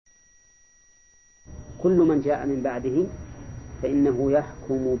كل من جاء من بعده فإنه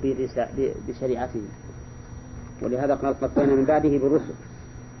يحكم بشريعته، ولهذا قال قفينا من بعده بالرسل،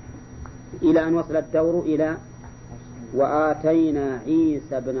 إلى أن وصل الدور إلى وآتينا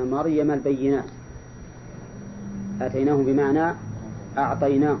عيسى ابن مريم البينات. آتيناه بمعنى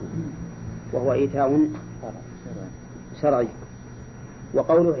أعطيناه، وهو إيتاء شرعي.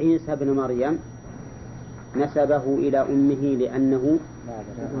 وقوله عيسى ابن مريم نسبه إلى أمه لأنه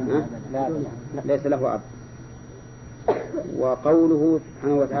ليس له أب. وقوله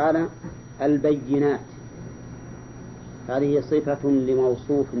سبحانه وتعالى البينات، هذه صفة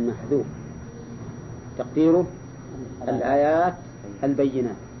لموصوف محذوف، تقديره الآيات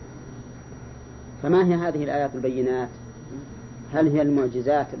البينات. فما هي هذه الآيات البينات؟ هل هي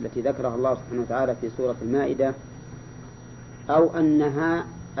المعجزات التي ذكرها الله سبحانه وتعالى في سورة المائدة، أو أنها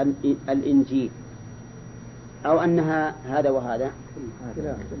الإنجيل، أو أنها هذا وهذا؟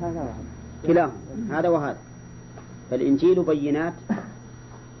 كلاهما، هذا وهذا. فالإنجيل بينات،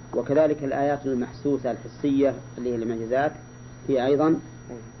 وكذلك الآيات المحسوسة الحسية اللي هي المعجزات هي أيضا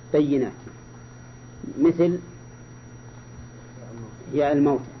بينات، مثل هي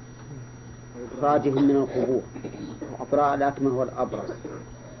الموتى، إخراجهم من القبور، إبراء الأكمه والأبرص.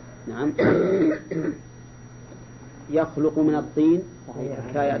 نعم. يخلق من الطين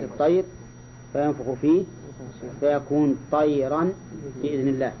كهيئة الطير فينفخ فيه فيكون طيرا بإذن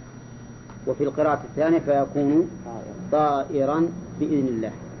الله. وفي القراءة الثانية فيكون طائرا بإذن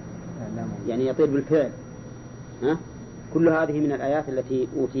الله، يعني يطير بالفعل. كل هذه من الآيات التي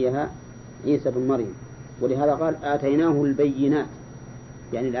أوتيها عيسى بن مريم، ولهذا قال آتيناه البينات،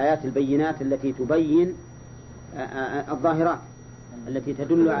 يعني الآيات البينات التي تبين الظاهرات التي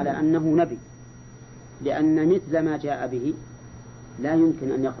تدل على أنه نبي، لأن مثل ما جاء به لا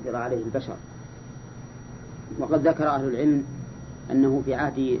يمكن أن يقدر عليه البشر. وقد ذكر أهل العلم أنه في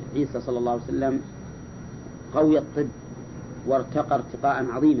عهد عيسى صلى الله عليه وسلم قوي الطب وارتقى ارتقاء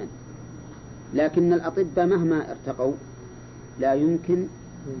عظيما، لكن الأطباء مهما ارتقوا لا يمكن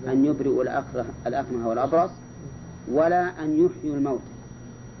أن يبرئوا الأكمه والأبرص ولا أن يحيوا الموت،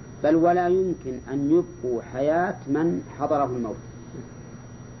 بل ولا يمكن أن يبقوا حياة من حضره الموت.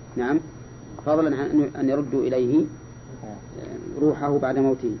 نعم، فضلا عن أن يردوا إليه روحه بعد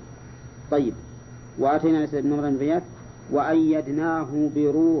موته. طيب، وآتينا عيسى ابن مريم البينات وأيدناه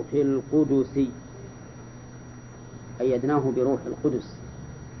بروح القدس. أيدناه بروح القدس،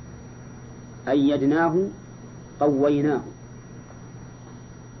 أيدناه قويناه،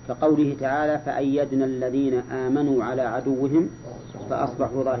 كقوله تعالى فأيدنا الذين آمنوا على عدوهم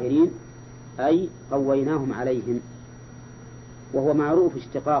فأصبحوا ظاهرين، أي قويناهم عليهم. وهو معروف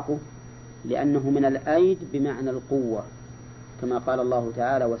اشتقاقه لأنه من الأيد بمعنى القوة، كما قال الله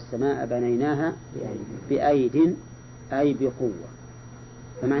تعالى والسماء بنيناها بأيد أي بقوة،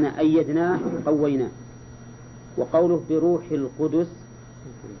 فمعنى أيدناه قويناه. وقوله بروح القدس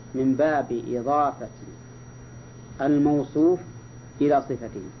من باب إضافة الموصوف إلى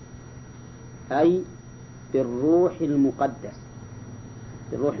صفته، أي بالروح المقدس،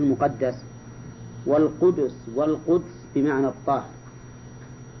 بالروح المقدس. والقدس والقدس بمعنى الطاهر.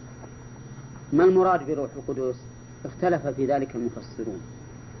 ما المراد بروح القدس؟ اختلف في ذلك المفسرون،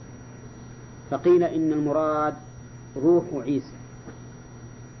 فقيل إن المراد روح عيسى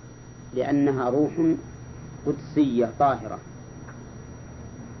لأنها روح قدسية طاهرة،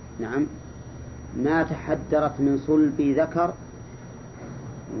 نعم، ما تحدرت من صلب ذكر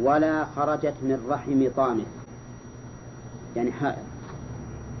ولا خرجت من رحم طامه، يعني حائض،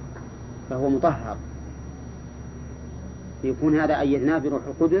 فهو مطهر. يكون هذا أيدناه بروح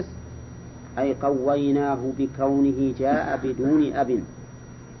القدس أي قويناه بكونه جاء بدون أب.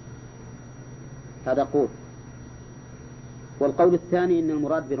 هذا قول. والقول الثاني إن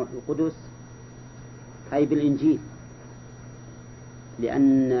المراد بروح القدس أي بالإنجيل،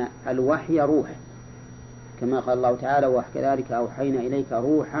 لأن الوحي روح، كما قال الله تعالى وكذلك أوحينا إليك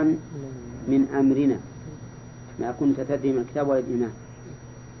روحا من أمرنا ما كنت تدري من الكتاب ولا الإيمان.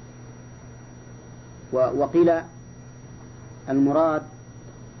 وقيل المراد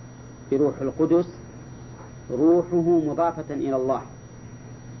بروح القدس روحه مضافة إلى الله،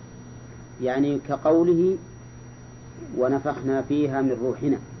 يعني كقوله ونفخنا فيها من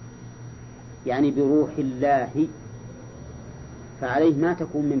روحنا، يعني بروح الله، فعليه ما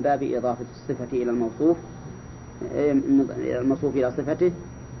تكون من باب إضافة الصفة إلى الموصوف إلى صفته،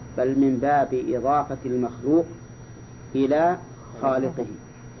 بل من باب إضافة المخلوق إلى خالقه.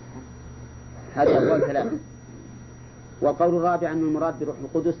 هذا أقوال ثلاثة. والقول الرابع أن المراد بروح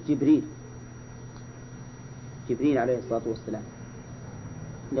القدس جبريل عليه الصلاة والسلام،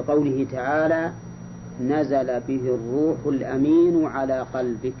 لقوله تعالى نزل به الروح الأمين على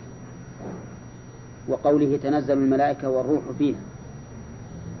قلبك، وقوله تنزل الملائكة والروح فيها،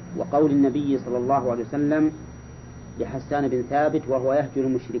 وقول النبي صلى الله عليه وسلم لحسان بن ثابت وهو يهجر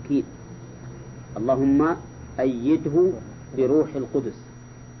المشركين: اللهم أيده بروح القدس،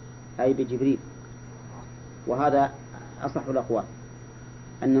 أي بجبريل. وهذا أصح الأقوال،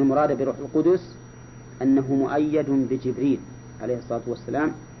 أن المراد بروح القدس أنه مؤيد بجبريل عليه الصلاة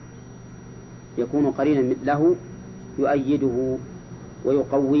والسلام، يكون قرينا له يؤيده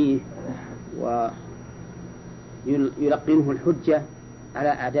ويقويه ويلقنه الحجة على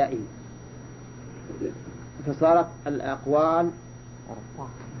أعدائه. فصارت الأقوال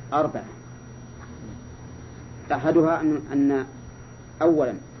 4. أحدها أن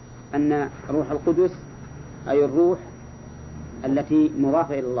أولا أن روح القدس أي الروح التي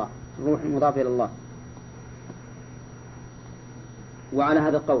مضافة إلى الله، الروح المضافة إلى الله، وعلى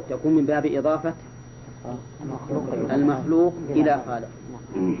هذا القول تكون من باب إضافة المخلوق إلى خالق.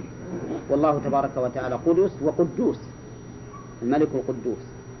 والله تبارك وتعالى قدس وقدوس، الملك القدوس.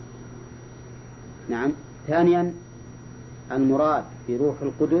 نعم. ثانيا المراد بروح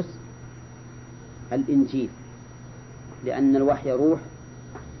القدس الإنجيل، لأن الوحي روح.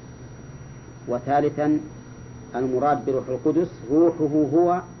 وثالثا المراد بروح القدس روحه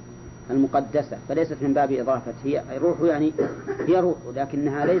هو المقدسة، فليست من باب إضافة، هي روح، يعني هي روح،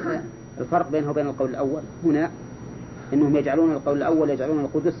 لكنها ليس الفرق بينه وبين القول الأول هنا إنهم يجعلون القول الأول يجعلون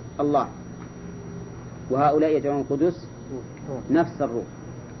القدس الله، وهؤلاء يجعلون القدس نفس الروح.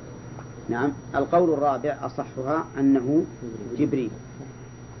 نعم. القول الرابع أصحها أنه جبريل.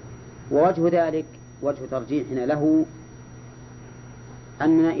 ووجه ذلك وجه ترجيحنا له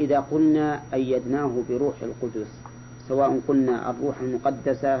أننا إذا قلنا أيدناه بروح القدس، سواء قلنا الروح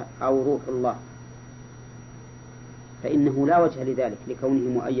المقدسة أو روح الله، فإنه لا وجه لذلك لكونه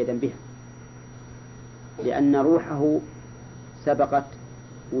مؤيدا بها، لأن روحه سبقت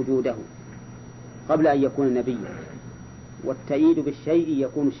وجوده قبل أن يكون نبيا، والتأييد بالشيء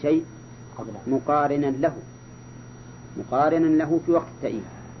يكون الشيء مقارنا له في وقت التأييد.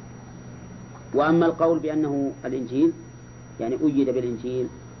 وأما القول بأنه الإنجيل يعني أيد بالإنجيل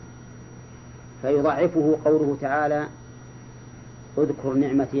فيضعفه قوله تعالى: اذكر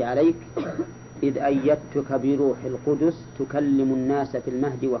نعمتي عليك إذ أيدتك بروح القدس تكلم الناس في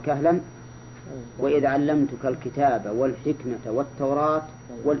المهد وكهلا وإذ علمتك الكتاب والحكمة والتوراة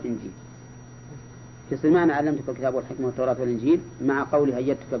والإنجيل. في معنى علمتك الكتاب والحكمة والتوراة والإنجيل مع قوله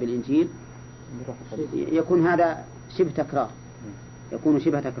أيدتك بالإنجيل يكون هذا شبه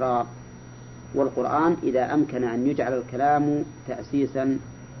تكرار. والقرآن إذا أمكن أن يجعل الكلام تأسيسا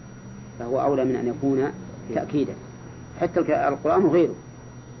فهو أولى من أن يكون تأكيدا. حتى القرآن غيره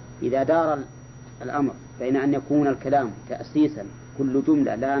إذا دار الأمر بين أن يكون الكلام تأسيسا كل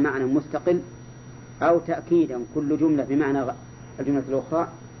جملة لا معنى مستقل، أو تأكيدا كل جملة بمعنى الجملة الأخرى،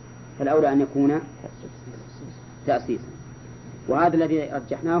 فالأولى أن يكون تأسيسا. وهذا الذي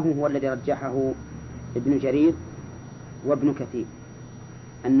رجحناه هو الذي رجحه ابن جرير وابن كثير،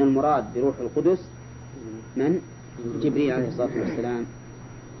 أن المراد بروح القدس من جبريل عليه الصلاة والسلام.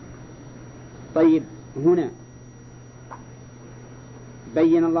 طيب، هنا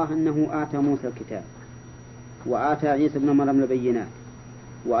بين الله أنه آتى موسى الكتاب وآتى عيسى ابن مريم البينات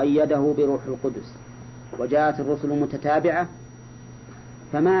وأيده بروح القدس وجاءت الرسل متتابعة،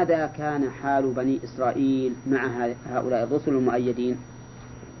 فماذا كان حال بني إسرائيل مع هؤلاء الرسل المؤيدين؟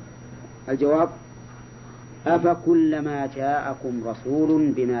 الجواب: أفكلما جاءكم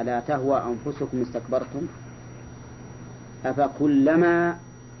رسول بما لا تهوى أنفسكم استكبرتم.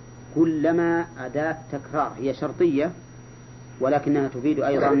 كلما أداة تكرار، هي شرطية ولكنها تفيد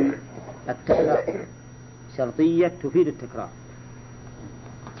أيضا التكرار، شرطية تفيد التكرار.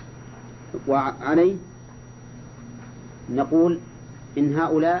 وعليه نقول إن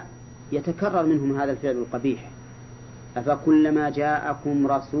هؤلاء يتكرر منهم هذا الفعل القبيح. أفكلما جاءكم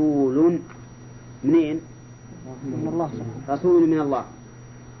رسول منين؟ من الله. رسول من الله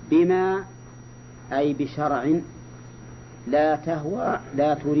بما أي بشرع لا تهوى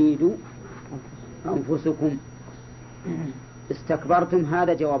لا تريد أنفسكم استكبرتم،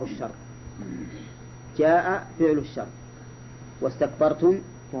 هذا جواب الشرط. جاء فعل الشرط واستكبرتم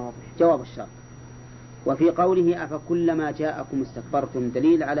جواب الشرط. وفي قوله أفكلما جاءكم استكبرتم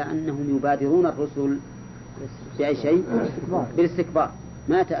دليل على أنهم يبادرون الرسل بأي شيء؟ بالاستكبار،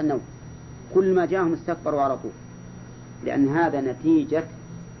 ما تأنوا، كل ما جاءهم استكبروا على طول، لأن هذا نتيجة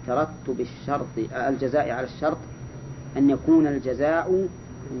ترتب الشرط الجزاء على الشرط، أن يكون الجزاء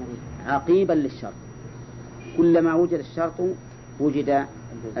عقيبا للشرط. كلما وجد الشرط وجد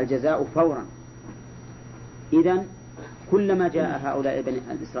الجزاء فورا. إذن كلما جاء هؤلاء بني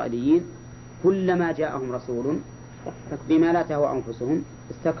الإسرائيليين كلما جاءهم رسول بما لا تهوى أنفسهم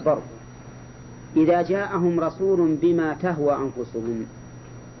استكبروا. إذا جاءهم رسول بما تهوى أنفسهم.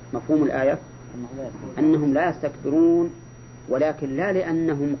 مفهوم الآية أنهم لا يستكبرون، ولكن لا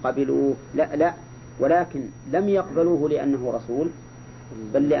لأنهم قبلوه، لا، ولكن لم يقبلوه لأنه رسول،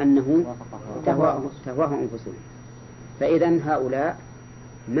 بل لأنه تهواه أنفسهم. فإذا هؤلاء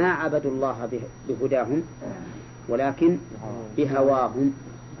ما عبدوا الله بهداهم ولكن بهواهم.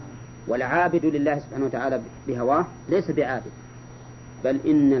 والعابد لله سبحانه وتعالى بهواه ليس بعابد، بل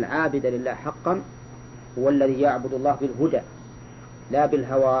إن العابد لله حقا هو الذي يعبد الله بالهدى لا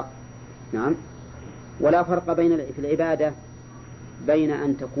بالهوى. نعم. ولا فرق في العبادة بين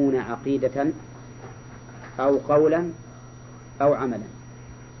أن تكون عقيدة أو قولا أو عملا.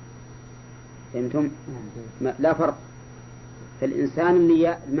 فهمتم؟ لا فرق. فالإنسان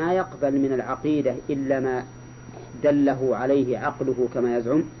اللي ما يقبل من العقيدة إلا ما دله عليه عقله كما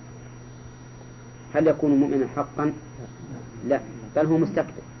يزعم، هل يكون مؤمنا حقا؟ لا، بل هو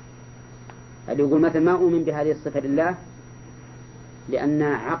مستكبر. اللي يقول مثلا ما أؤمن بهذه الصفة لله لأن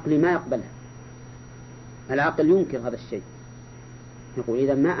عقلي ما يقبلها، العقل ينكر هذا الشيء. يقول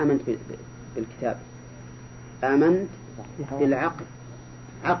إذا ما آمنت بالكتاب، آمنت بالعقل،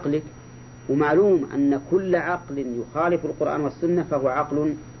 عقلك. ومعلوم أن كل عقل يخالف القرآن والسنة فهو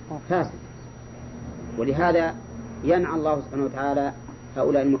عقل فاسد. ولهذا ينعى الله سبحانه وتعالى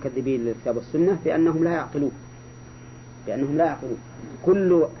هؤلاء المكذبين للكتاب والسنة بأنهم لا يعقلون،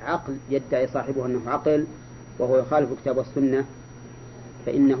 كل عقل يدعي صاحبه أنه عقل وهو يخالف الكتاب والسنة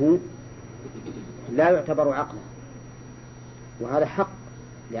فإنه لا يعتبر عقلا، وهذا حق.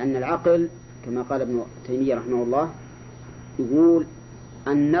 لأن العقل كما قال ابن تيمية رحمه الله يقول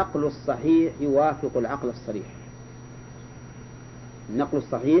النقل الصحيح يوافق العقل الصريح. النقل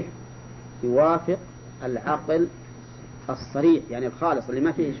الصحيح يوافق العقل الصريح، يعني الخالص اللي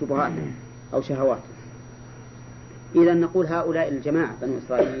ما فيه شبهات أو شهوات. إذا نقول هؤلاء الجماعة بنو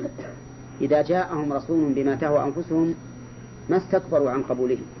إسرائيل إذا جاءهم رسول بما تهوى أنفسهم ما استكبروا عن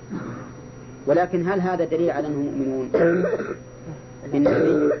قبوله. ولكن هل هذا دليل على أنهم مؤمنون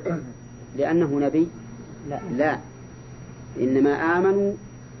بالنبي لأنه نبي؟ لا، إنما آمنوا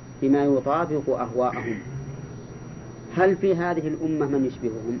بما يطابق أهواءهم. هل في هذه الأمة من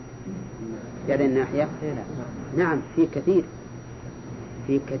يشبههم في هذه الناحية؟ نعم، في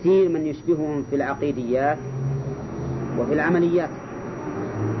كثير من يشبههم في العقيديات وفي العمليات.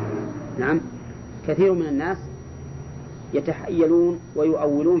 نعم، كثير من الناس يتحيلون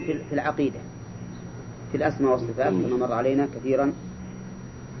ويؤولون في العقيدة، في الأسماء والصفات كما مر علينا كثيرا.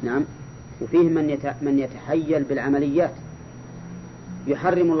 نعم. وفيهم من يتحيل بالعمليات،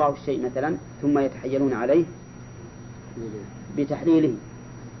 يحرم الله الشيء مثلا ثم يتحيلون عليه بتحليله،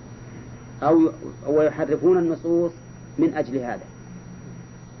 أو يحرفون النصوص من أجل هذا.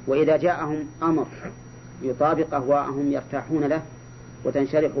 وإذا جاءهم أمر يطابق أهواءهم يرتاحون له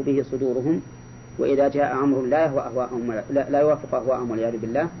وتنشرح به صدورهم، وإذا جاء أمر لا يوافق أهواءهم والعياذ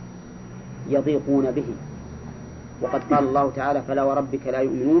بالله يضيقون به. وقد قال الله تعالى فلا وربك لا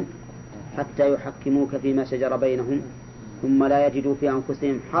يؤمنون حتى يحكموك فيما شجر بينهم ثم لا يجدوا في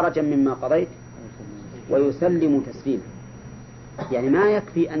أنفسهم حرجا مما قضيت ويسلموا تسليما. يعني ما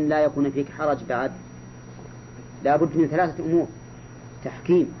يكفي أن لا يكون فيك حرج، بعد لا بد من 3 أمور: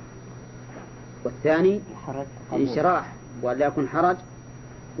 تحكيم، والثاني انشراح ولا يكون حرج،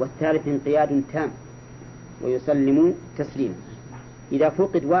 والثالث انقياد تام ويسلم تسليما. إذا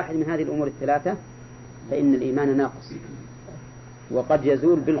فقد واحد من هذه الأمور ال3 فإن الإيمان ناقص وقد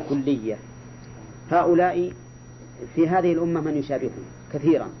يزول بالكلية. هؤلاء في هذه الأمة من يشابههم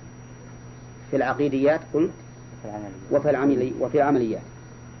كثيرا في العقيديات قلت وفي العمليات.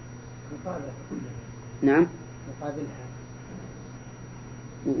 نعم. مقابلها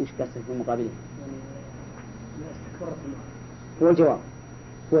وش قصدك في مقابلها؟ يعني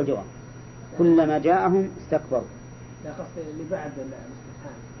هو الجواب كلما جاءهم استكبروا. لا، قصد اللي بعد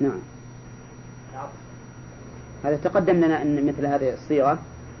الاستفهام. نعم. العطف. هذا تقدم لنا أن مثل هذه الصيغة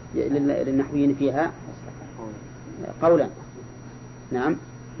للنحويين فيها قولا. نعم،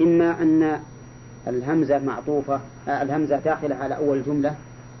 إما أن الهمزة معطوفة، الهمزة داخلة على أول جملة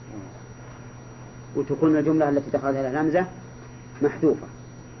وتكون الجملة التي دخلتها الهمزة محذوفة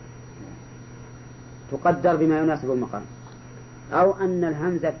تقدر بما يناسب المقام، أو أن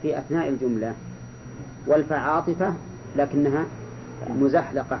الهمزة في أثناء الجملة والفاء عاطفة لكنها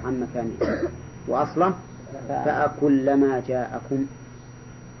مزحلقة عن مكانها وأصله فأكلما جاءكم.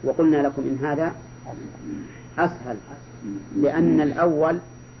 وقلنا لكم إن هذا أسهل، لأن الأول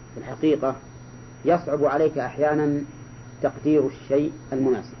في الحقيقة يصعب عليك أحيانا تقدير الشيء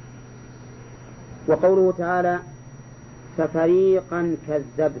المناسب. وقوله تعالى ففريقا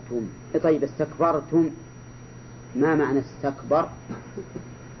كذبتم. طيب، استكبرتم، ما معنى استكبر؟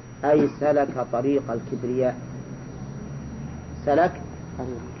 أي سلك طريق الكبرياء، سلك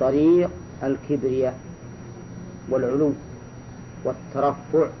طريق الكبرياء والعلو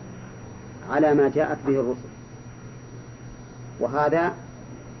والترفع على ما جاءت به الرسل. وهذا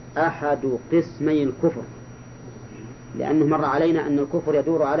أحد قسمي الكفر، لأنه مر علينا أن الكفر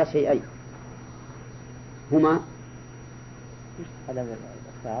يدور على شيئين هما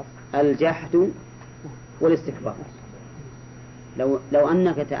الجحد والاستكبار. لو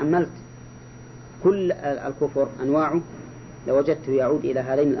أنك تأملت كل الكفر أنواعه لوجدته يعود إلى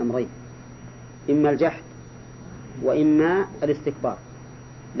هذين الأمرين، إما الجحد وإما الاستكبار،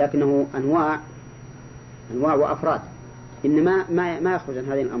 لكنه أنواع وأفراد، إنما ما يخرج عن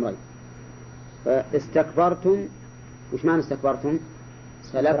هذين الأمرين. فاستكبرتم، وش معنى استكبرتم؟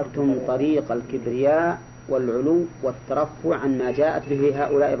 سلكتم طريق الكبرياء والعلو والترفع عن ما جاءت به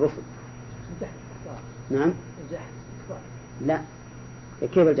هؤلاء الرسل. نعم. لا،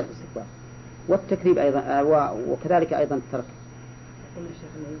 كيف الجحد استكبار؟ والتكذيب أيضا، وكذلك أيضا الترك.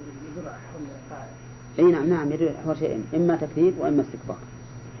 أي نعم يدل على شيئين، إما تكذيب وإما استكبار.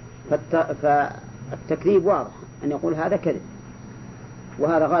 فالتكذيب واضح أن يقول هذا كذب،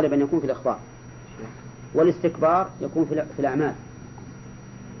 وهذا غالبا يكون في الإخبار. والاستكبار يكون في الأعمال،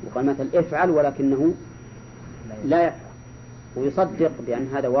 وقال مثل افعل ولكنه لا يفعل، ويصدق بأن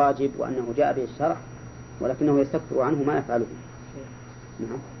هذا واجب وأنه جاء به الشرع، ولكنه يستكبر عنه ما يفعله.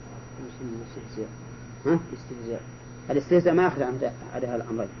 نعم. الاستهزاء ما يخرج عن هذا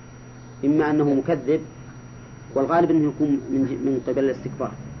الأمرين، إما أنه مكذب، والغالب أنه يكون من قبل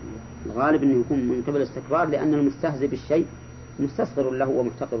الاستكبار. الغالب أنه يكون من قبل الاستكبار، لأن المستهزئ بالشيء مستصغر له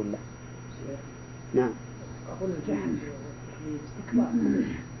ومحتقر له. نعم. أقول الجحد الاستكبار.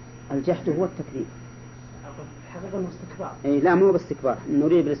 الجحد هو التكذيب. حقيقة أنه استكبار. أي لا، مو باستكبار.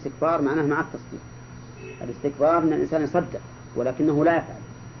 نريد بالاستكبار معناه مع التصديق. الاستكبار أن الإنسان يصدق ولكنه لا يفعل،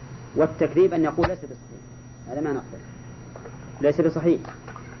 والتكذيب أن يقول ليس بصحيح، هذا ما نقبل، ليس بصحيح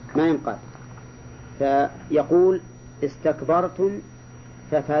ما ينقال. فيقول استكبرتم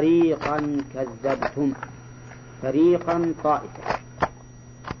ففريقا كذبتم، فريقا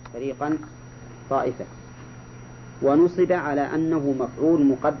طائفة، ونصب على أنه مفعول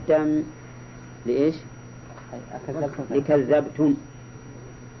مقدم لإيش؟ لكذبتم.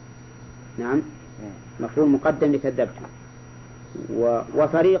 نعم، مفعول مقدم لكذبتم.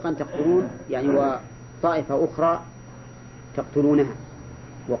 وفريقا تقتلون، يعني وطائفة أخرى تقتلونها،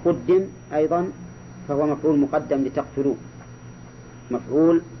 وقدم أيضا فهو مفعول مقدم لتقتلون،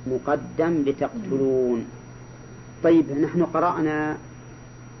 مفعول مقدم لتقتلون. طيب، نحن قرأنا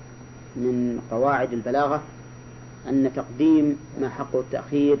من قواعد البلاغة أن تقديم ما حقه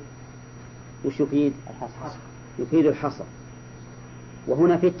التأخير وش يفيد؟ يفيد الحصر.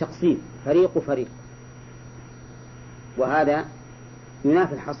 وهنا في التقسيم فريق، وهذا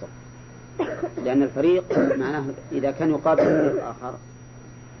ينافي الحصر، لأن الفريق معناه إذا كان يقابل فريق آخر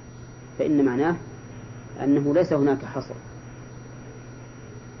فإن معناه أنه ليس هناك حصر،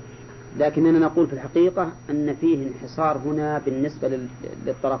 لكننا نقول في الحقيقة أن فيه انحصار هنا بالنسبة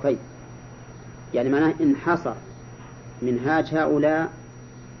للطرفين، يعني معناه انحصر منهاج هؤلاء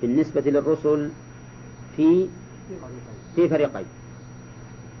بالنسبة للرسل في فريقين،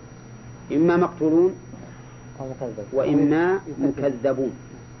 إما مقتولون وإما مكذبون.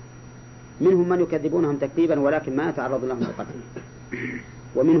 منهم من يكذبونهم تكذيبا ولكن ما يتعرض لهم بالقتل،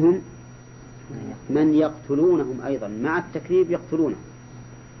 ومنهم من يقتلونهم أيضا مع التكذيب يقتلونهم.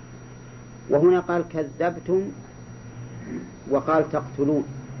 وهنا قال كذبتم وقال تقتلون،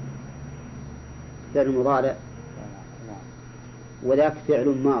 فعل مضارع وذاك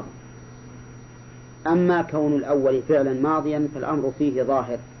فعل ماضي. أما كون الأول فعلا ماضيا فالأمر فيه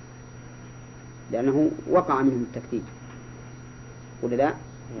ظاهر، لأنه وقع منهم التكذيب، ولا لا؟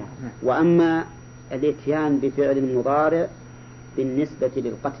 وأما الاتيان بفعل مضارع بالنسبة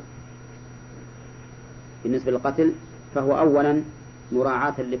للقتل فهو أولا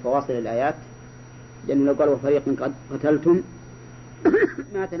مراعاة لفواصل الآيات، لأنه لو قالوا فريق قد قتلتم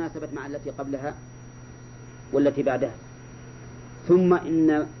ما تناسبت مع التي قبلها والتي بعدها. ثم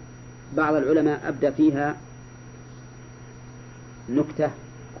إن بعض العلماء أبدى فيها نكتة،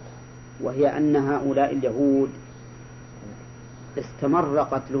 وهي أن هؤلاء اليهود استمر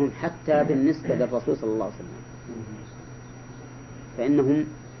قتلهم حتى بالنسبة للرسول صلى الله عليه وسلم، فإنهم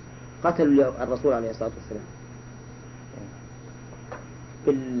قتلوا الرسول عليه الصلاة والسلام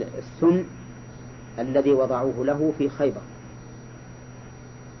بالسم الذي وضعوه له في خيبر،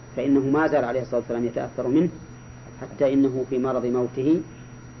 فإنه ما زال عليه الصلاة والسلام يتأثر منه، حتى إنه في مرض موته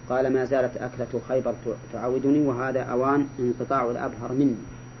قال ما زالت أكلة خيبر تعودني وهذا أوان انقطاع الأبهر مني.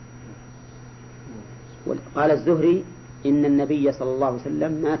 قال الزهري إن النبي صلى الله عليه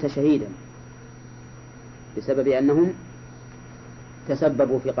وسلم مات شهيدا بسبب أنهم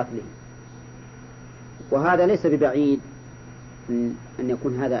تسببوا في قتله. وهذا ليس ببعيد أن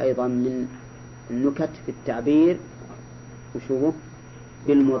يكون هذا أيضا من النكت في التعبير وشوفه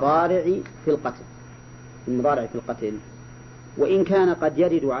بالمضارع في القتل، المضارع في القتل، وإن كان قد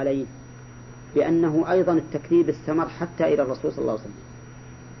يرد عليه بأنه أيضا التكذيب استمر حتى إلى الرسول صلى الله عليه وسلم،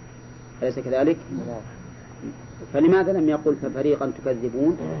 أليس كذلك؟ فلماذا لم يقل ففريقا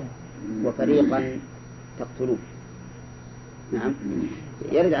تكذبون وفريقا تقتلون؟ نعم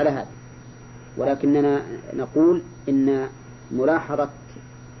يرد على هذا، ولكننا نقول إن ملاحظة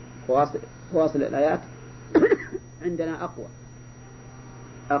فواصل الآيات عندنا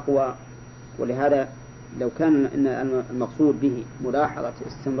أقوى، ولهذا لو كان المقصود به ملاحظة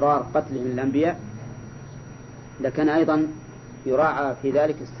استمرار قتلهم الأنبياء لكان أيضا يراعى في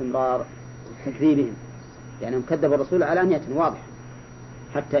ذلك استمرار تكذيبهم، لأنهم كذبوا الرسول علانية واضحة،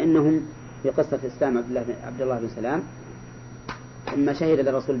 حتى إنهم في قصة إسلام عبد الله بن سلام لما شهد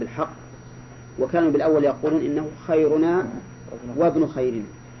للرسول بالحق وكانوا بالأول يقولون إنه خيرنا وابن خيرنا،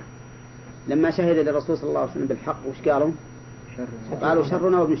 لما شهد للرسول صلى الله عليه وسلم بالحق وش قالوا؟ قالوا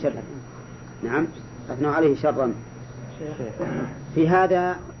شرنا وابن شرنا. نعم أثنوا عليه شرا. في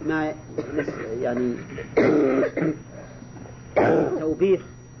هذا ما يعني توبيخ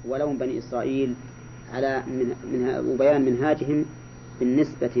ولوم بني إسرائيل على وبيان منهاجهم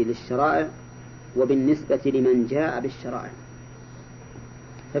بالنسبة للشرائع وبالنسبة لمن جاء بالشرائع.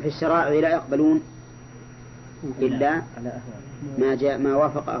 ففي الشرائع لا يقبلون إلا ما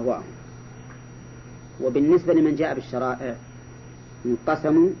وافق أهواءهم، وبالنسبة لمن جاء بالشرائع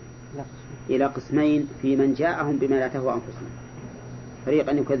انقسموا إلى قسمين في من جاءهم بما لا تهوى أنفسهم،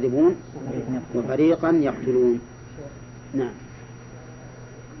 فريقا يكذبون وفريقا يقتلون. نعم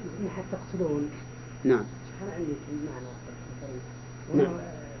من حتى تقتلون. نعم أنا عندي معنى نعم.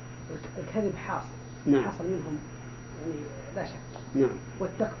 الكذب حاصل. نعم. حصل منهم يعني لا شك. نعم.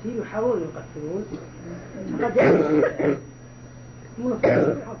 والتقتيل يحاولون يقتلون قد يحصل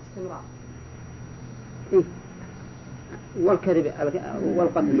استمرار. إيه؟ والكذب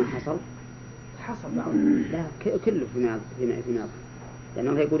والقتل ما حصل بعض. لا كله فيما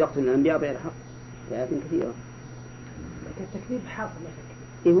لأنه يقول يقتل الأنبياء بغير حق في آيات كثيرة. لكن التكذيب حاصل لا شك.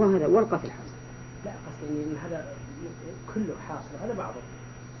 إيه وهذا والقتل حاصل. لا قصدي إن هذا كله حاصل هذا بعضه.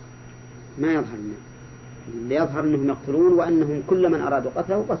 ما يظهر لنا، اللي يظهر أنهم يقتلون وأنهم كل من أرادوا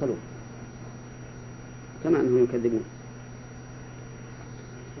قتله قتلوه كما أنهم يكذبون.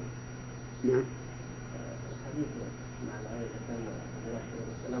 نعم. الحديث مع الآية كان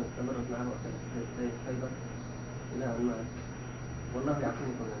السلام استمرت معه خيبر إلى أن مات والله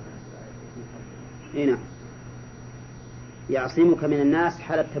يعصمكم من الناس. إيه نعم يعصمك من الناس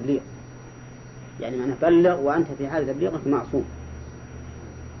حال التبليغ، يعني معنى بلغ وأنت في حال تبليغك معصوم،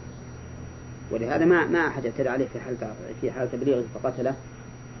 ولهذا ما أحد يعتدى عليه في حال تبليغه فقتله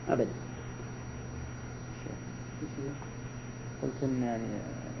أبدا. قلت إن يعني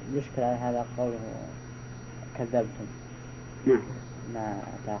يشكل على هذا قوله كذبتم. نعم. ما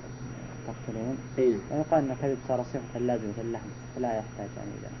تقتلون. إيه. ويقال أن الكذب صار صفة لازمة اللحم فلا يحتاج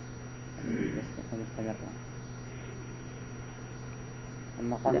يعني إلى مستمرا.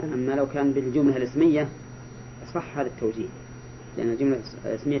 أما لو كان بالجملة الاسمية صح هذا التوجيه، لأن الجملة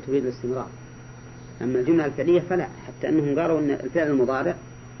الاسمية تريد الاستمرار. أما الجملة الفعلية فلا، حتى أنهم قالوا أن الفعل المضارع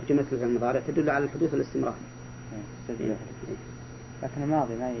جملة الفعل المضارع تدل على الحدوث والاستمرار. لكن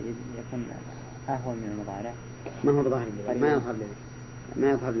الماضي ما يكون أهون من المضارع. ما هو بظاهر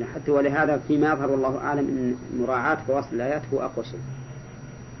ما يظهر لنا حتى، ولهذا فيما يظهر والله أعلم أن مراعاة فواصل الآيات هو أقوى شيء،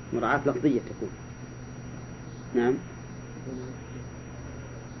 مراعاة لفظية تكون. نعم.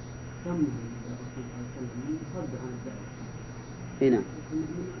 هنا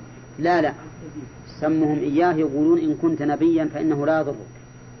لا سمهم إياه يقولون إن كنت نبيا فإنه لا يضرك،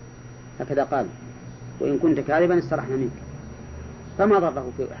 هكذا قال، وإن كنت كاذبا استرحنا منك، فما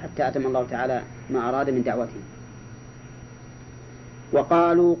ضره حتى أتم الله تعالى ما أراد من دعوته.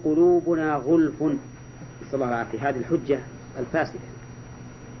 وقالوا قلوبنا غلف، نسأل الله العافية، هذه الحجة الفاسدة.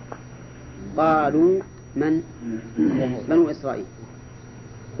 قالوا من؟ بنو إسرائيل.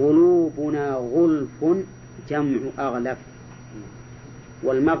 قلوبنا غلف جمع أغلف،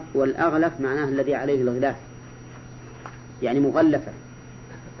 والأغلف معناه الذي عليه الغلاف، يعني مغلفة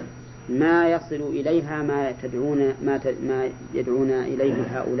ما يصل إليها ما يدعون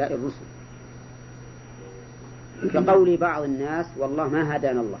إليه هؤلاء الرسل، كقول بعض الناس والله ما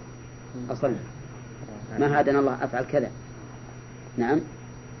هدانا الله أصلا، ما هدانا الله أفعل كذا. نعم،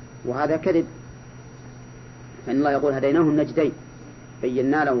 وهذا كذب، فإن الله يقول هديناه النجدين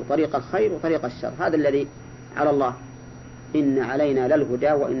بينا له طريق الخير وطريق الشر، هذا الذي على الله إن علينا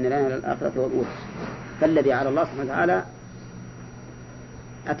للهدى وإن لنا للآخرة والأولى. فالذي على الله سبحانه وتعالى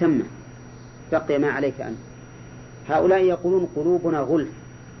أتمه، بقي ما عليك أنت. هؤلاء يقولون قلوبنا غلف.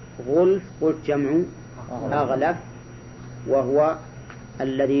 غلف قلت جمع أغلف، وهو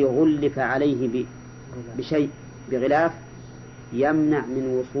الذي غلف عليه بشيء، بغلاف يمنع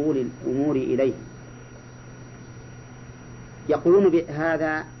من وصول الأمور إليه. يقولون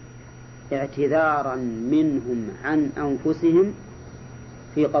بهذا اعتذارا منهم عن أنفسهم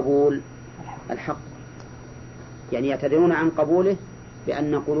في قبول الحق، يعني يعتذرون عن قبوله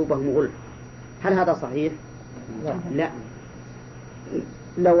بأن قلوبهم غلف. هل هذا صحيح؟ لا.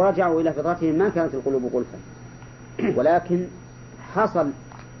 لو رجعوا إلى فطرتهم ما كانت القلوب غلفا، ولكن حصل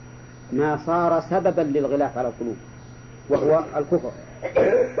ما صار سببا للغلاف على القلوب وهو الكفر.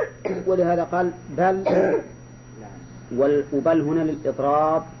 ولهذا قال بل، وبل هنا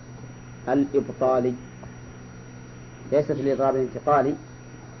للإضراب الإبطالي، ليست الإضراب الانتقالي،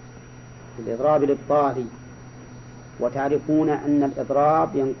 الإضراب الإبطالي. وتعرفون أن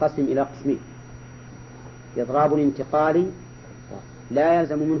الإضراب ينقسم إلى قسمين: إضراب انتقالي لا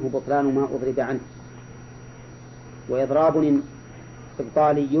يلزم منه بطلان ما أضرب عنه، وإضراب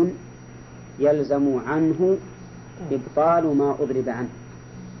إبطالي يلزم عنه إبطال ما أضرب عنه.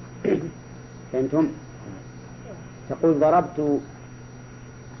 فهمتم؟ تقول ضربت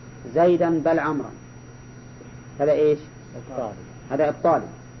زيدا بل عمرا، هذا إيش؟ هذا إبطالي،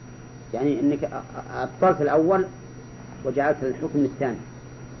 يعني أنك أبطلت الأول وجعلت الحكم الثاني.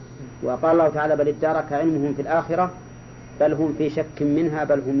 وقال الله تعالى بل ادارك علمهم في الآخرة بل هم في شك منها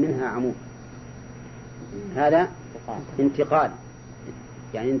بل هم منها عمون. هذا انتقال،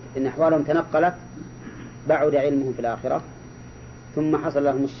 يعني إن أحوالهم تنقلت، بعد علمهم في الآخرة ثم حصل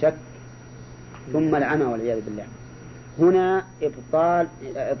لهم الشك ثم العمى والعياذ بالله. هنا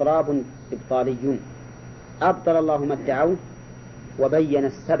إضراب إبطالي، أبطل الله ما ادعوه وبين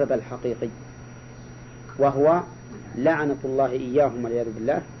السبب الحقيقي، وهو لعنة الله إياهم والعياذ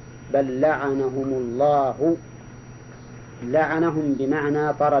بالله. بل لعنهم الله، لعنهم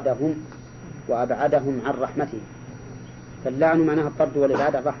بمعنى طردهم وأبعدهم عن رحمته. فاللعن معناها الطرد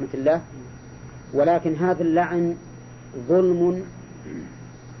والإبعاد عن رحمة الله، ولكن هذا اللعن ظلم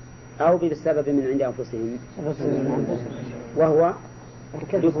أو بسبب من عند أنفسهم، وهو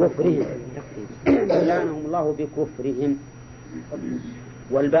بكفرهم. لعنهم الله بكفرهم.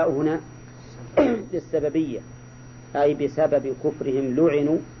 والباء هنا للسببية، أي بسبب كفرهم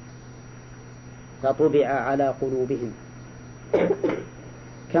لعنوا فطبع على قلوبهم،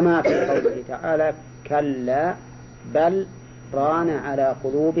 كما في قوله تعالى كلا بل ران على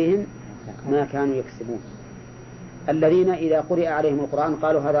قلوبهم ما كانوا يكسبون. الذين إذا قرئ عليهم القرآن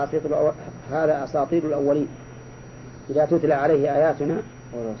قالوا هذا أساطير الأولين، إذا تتلى عليه آياتنا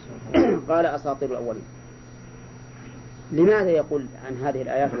قال أساطير الأولين. لماذا يقول عن هذه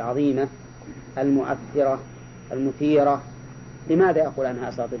الآيات العظيمة المؤثرة المثيرة، لماذا يقول عنها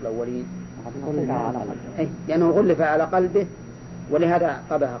أساطير الأولين؟ لأنه غلف على قلبه، ولهذا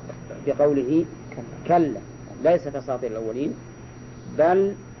قبها بقوله كلا ليست أساطير الأولين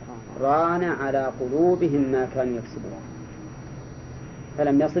بل ران على قلوبهم ما كانوا يكسبون،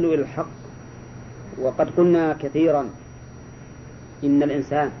 فلم يصلوا إلى الحق. وقد قلنا كثيرا إن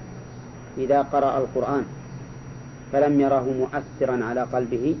الإنسان إذا قرأ القرآن فلم يره مؤثرا على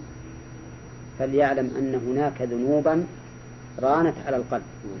قلبه فليعلم أن هناك ذنوبا رانت على القلب،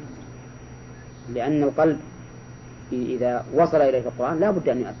 لأن القلب إذا وصل إليه القرآن لا بد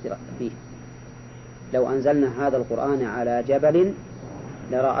أن يؤثر فيه. لو أنزلنا هذا القرآن على جبل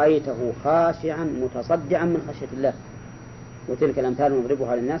لرأيته خاشعا متصدعا من خشية الله، وتلك الأمثال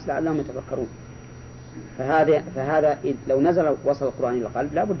نضربها للناس لعلهم يتفكرون. فهذا لو نزل وصل القرآن إلى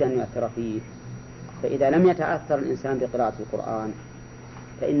القلب لا بد أن يؤثر فيه. فإذا لم يتأثر الإنسان بقراءة القرآن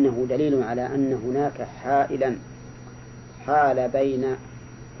فإنه دليل على أن هناك حائلا حال بين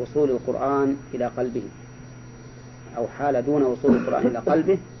وصول القرآن إلى قلبه، أو حال دون وصول القرآن إلى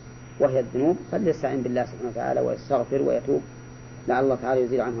قلبه، وهي الذنوب. فليستعين بالله سبحانه وتعالى ويستغفر ويتوب لعل الله تعالى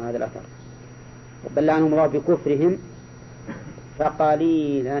يزيل عنه هذا الأثر. بل لعنهم الله بكفرهم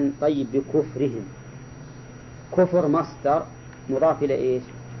فقليلا. طيب بكفرهم، كفر مصدر مضاف إلى إيش؟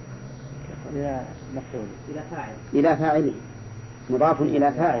 إلى مفعول، إلى فاعله، مضاف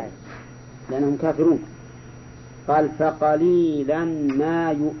إلى فاعل، لأنهم كافرون. قال فقليلا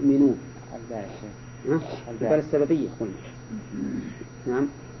ما يؤمنون، الباء السببية قلنا. نعم،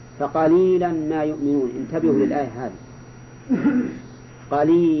 فقليلا ما يؤمنون. انتبهوا للآية هذه،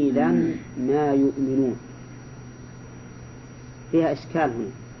 قليلا ما يؤمنون، فيها إشكال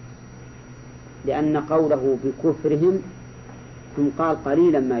هنا، لأن قوله بكفرهم ثم قال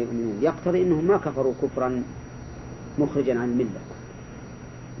قليلا ما يؤمنون يقتضي أنهم ما كفروا كفرا مخرجا عن الملة،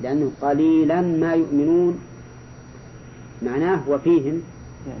 لأنه قليلا ما يؤمنون معناه وفيهم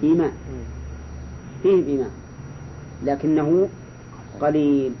إيمان، فيهم إيمان لكنه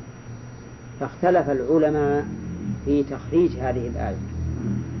قليل. فاختلف العلماء في تخريج هذه الآية.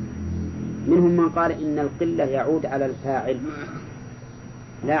 منهم من قال إن القلة يعود على الفاعل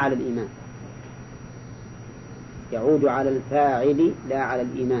لا على الإيمان، يعود على الفاعل لا على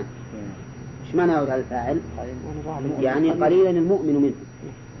الإيمان. إيش معنى يعود على الفاعل؟ يعني قليلا المؤمن منهم،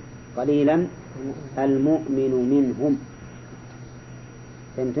 قليلا المؤمن منهم،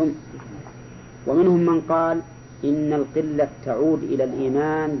 فهمتم؟ ومنهم من قال إن القلة تعود إلى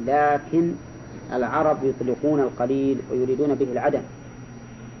الإيمان، لكن العرب يطلقون القليل ويريدون به العدم.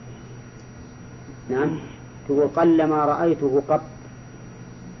 نعم، تقول قل ما رأيته قط،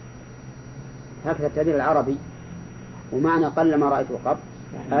 هكذا التعبير العربي، ومعنى قل ما رأيته قط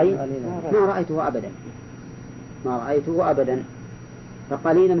أي ما رأيته أبدا، ما رأيته أبدا.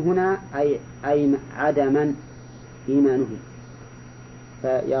 فقليلا هنا أي عدما إيمانهم،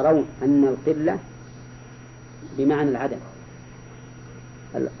 فيرون أن القلة بمعنى العدم.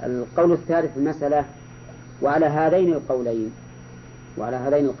 القول الثالث في المسألة وعلى هذين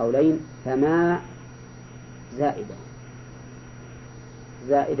القولين فما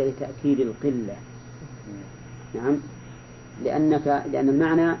زائدة لتأكيد القلة. نعم، لأن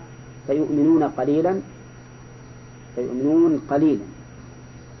المعنى فيؤمنون قليلا،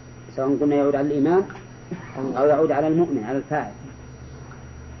 سواء قلنا يعود على الإيمان أو يعود على المؤمن على الفاعل.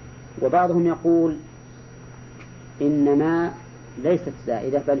 وبعضهم يقول إنما ليست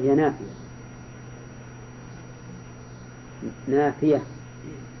زائدة بل هي نافية،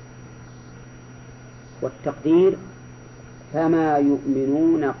 والتقدير فما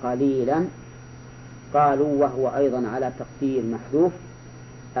يؤمنون قليلا، قالوا وهو أيضا على تقدير محذوف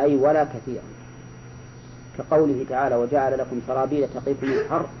أي ولا كثيرا، كقوله تعالى وجعل لكم سرابيل تقيكم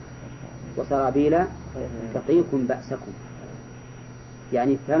الحر وسرابيل تقيكم بأسكم،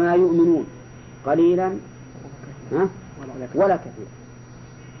 يعني فما يؤمنون قليلا ولا كثيرا،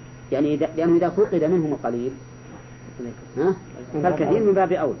 يعني لأنه إذا فقد منهم القليل فالكثير من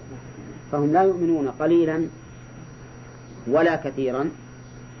باب أولى، فهم لا يؤمنون قليلا ولا كثيرا،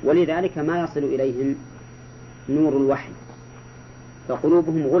 ولذلك ما يصل إليهم نور الوحي،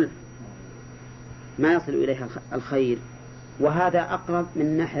 فقلوبهم غلف ما يصل إليها الخير، وهذا أقرب من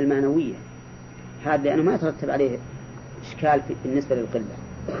الناحية المعنوية، هذا لأنه ما يترتب عليه إشكال بالنسبة للقلة،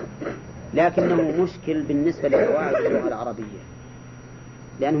 لكنه مشكل بالنسبة لقواعد اللغة العربية،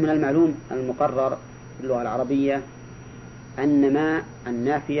 لأنه من المعلوم المقرر في اللغة العربية أن ما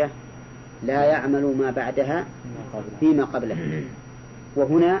النافية لا يعمل ما بعدها فيما قبله،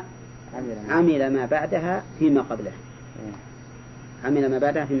 وهنا عمل ما بعدها فيما قبله، عمل ما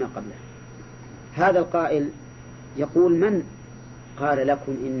بعدها فيما قبله. هذا القائل يقول من قال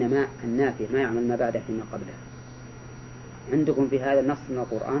لكم إنما النافية ما يعمل ما بعدها فيما قبله؟ عندكم في هذا نص من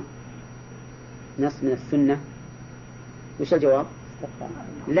القرآن، نص من السنة؟ وش الجواب؟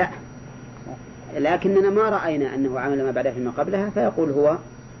 لا، لكننا ما رأينا أنه عمل ما بعدها فيما قبلها، فيقول هو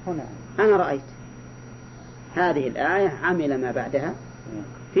أنا رأيت هذه الآية عمل ما بعدها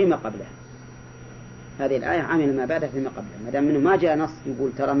فيما قبلها، هذه الآية عمل ما بعدها فيما قبلها، ما دام منه ما جاء نص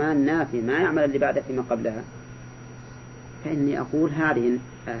يقول ترى ما النافي ما يعمل اللي بعدها فيما قبلها، فإني أقول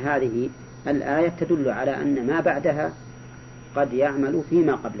هذه الآية تدل على أن ما بعدها قد يعمل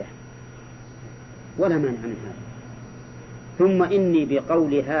فيما قبلها، ولا مانع من هذا. ثم إني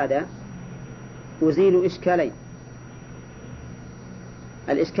بقول هذا أزيل إشكالين.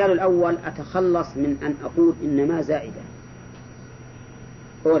 الإشكال الأول أتخلص من أن أقول إنما زائدة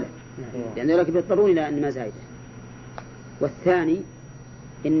أولا، لأن ذلك بيضطرون إلى أن ما زائدة. والثاني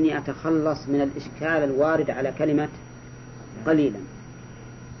إني أتخلص من الإشكال الوارد على كلمة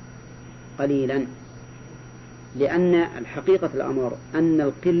قليلا، لأن الحقيقة الأمر أن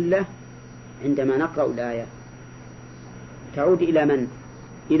القلة عندما نقرأ الآية تعود إلى من؟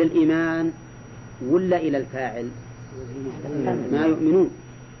 إلى الإيمان ولا إلى الفاعل؟ ما يؤمنون،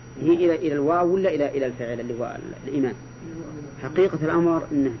 هي إلى الواو ولا إلى الفعل اللي هو الإيمان؟ حقيقة الأمر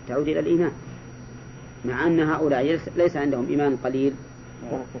أنها تعود إلى الإيمان، مع أن هؤلاء ليس عندهم إيمان قليل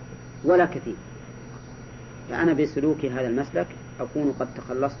ولا كثير. فأنا بسلوك هذا المسلك أكون قد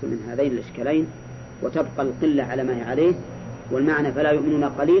تخلصت من هذين الإشكالين، وتبقى القلة على ما هي عليه، والمعنى فلا يؤمنون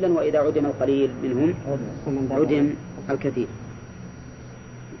قليلا، وإذا عدم القليل منهم عدم الكثير.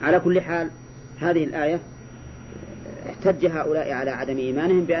 على كل حال هذه الآية احتج هؤلاء على عدم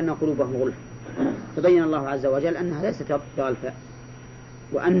إيمانهم بأن قلوبهم غلف، فبين الله عز وجل أنها ليست غلفاء،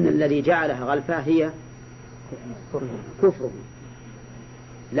 وأن الذي جعلها غلفاء هي كفرهم،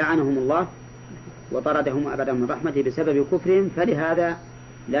 لعنهم الله وطردهم أبدا من رحمته بسبب كفرهم، فلهذا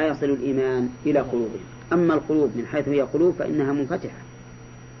لا يصل الإيمان إلى قلوبهم. أما القلوب من حيث هي قلوب فإنها منفتحة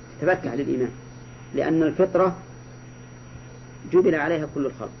تتفتح للإيمان، لأن الفطرة جبل عليها كل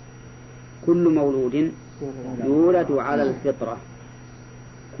الخلق، كل مولود يولد على الفطرة،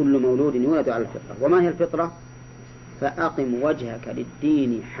 كل مولود يولد على الفطرة. وما هي الفطرة؟ فأقم وجهك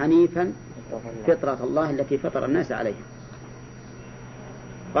للدين حنيفا فطرة الله التي فطر الناس عليها.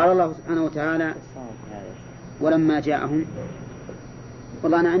 قال الله سبحانه وتعالى ولما جاءهم،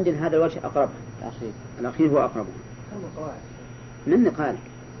 والله أنا عندي هذا الوجه أقرب، الأخير هو أقرب من قال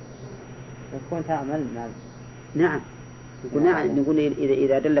يكون تعمل. نعم نقول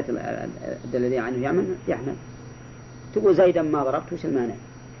إذا دلت الذي عنه يعمل. تقول زيدا ما ضربت، وش المانع؟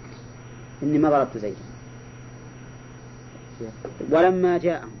 إني ما ضربت زيدا. ولما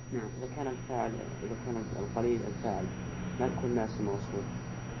جاءهم. نعم. إذا كان الفاعل، إذا كان القليل الفاعل ما يكون ناس موصول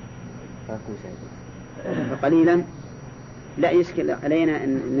فيكون زيدا. فقليلا لا يشكل علينا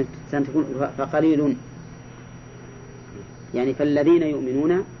أن تكون فقليل، يعني فالذين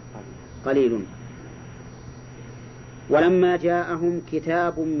يؤمنون قليل. ولما جاءهم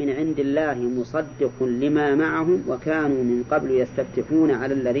كتاب من عند الله مصدق لما معهم وكانوا من قبل يستفتحون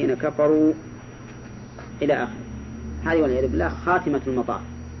على الذين كفروا إلى آخر. هذه والعياذ بالله خاتمة المطاف.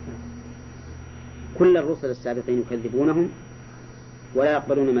 كل الرسل السابقين يكذبونهم ولا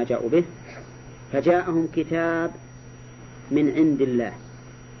يقبلون ما جاءوا به، فجاءهم كتاب من عند الله.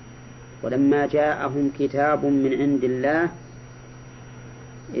 ولما جاءهم كتاب من عند الله،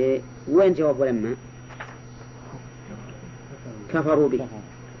 وين جواب ولما؟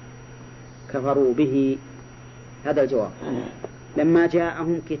 كفروا به، هذا الجواب. لما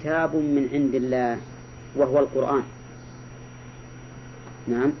جاءهم كتاب من عند الله وهو القرآن.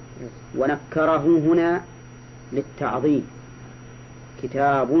 نعم. ونكره هنا للتعظيم،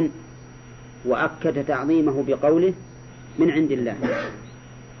 كتاب، وأكد تعظيمه بقوله من عند الله،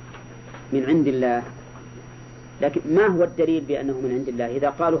 من عند الله. لكن ما هو الدليل بأنه من عند الله؟ إذا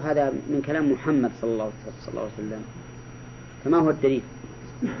قالوا هذا من كلام محمد صلى الله عليه وسلم فما هو الدليل؟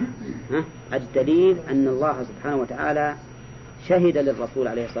 الدليل أن الله سبحانه وتعالى شهد للرسول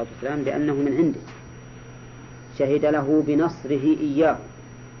عليه الصلاة والسلام بأنه من عنده، شهد له بنصره إياه،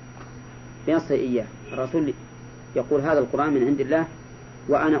 بنصره إياه. الرسول يقول هذا القرآن من عند الله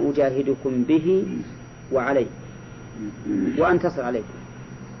وأنا أجاهدكم به وعليه وأنتصر عليكم.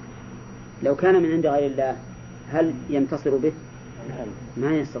 لو كان من عند غير الله هل ينتصر به؟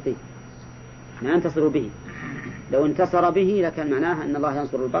 ما يستطيع، ما ينتصر به. لو انتصر به لكان معناها أن الله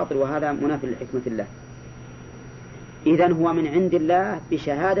ينصر الباطل، وهذا منافي لحكمة الله. إذن هو من عند الله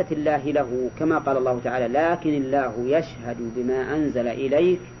بشهادة الله له، كما قال الله تعالى لكن الله يشهد بما أنزل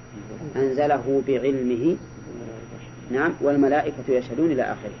إليك أنزله بعلمه. نعم. والملائكة يشهدون إلى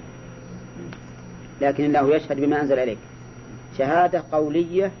آخره. لكن الله يشهد بما أنزل إليك، شهادة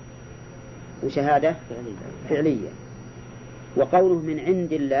قولية وشهادة فعلية. وقوله من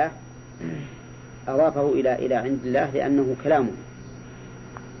عند الله أضافه إلى عند الله لأنه كلامه،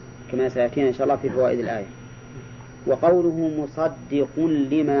 كما سيأتينا إن شاء الله في فوائد الآية. وقوله مصدق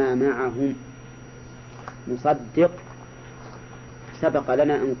لما معهم، مصدق سبق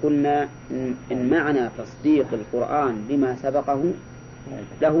لنا أن قلنا إن معنى تصديق القرآن لما سبقه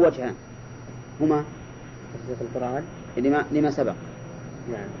له وجهان، هما تصديق القرآن لما سبق.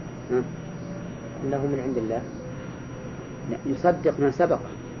 نعم. إنه من عند الله. لا، يصدق ما سبق.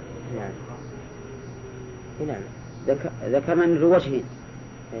 نعم. نعم. ذكرنا أنه وجهين.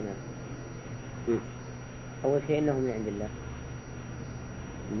 نعم. أول شيء إنه من عند الله.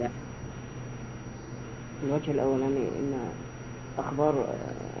 لا، الوجه الأولاني إن أخبار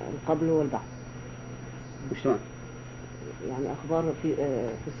القبل والبعث. وشلون؟ يعني أخبار في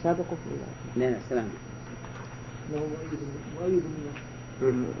السابق وفي لا سلام.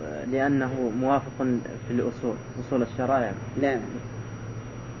 لأنه موافق في الأصول، أصول الشرائع. لا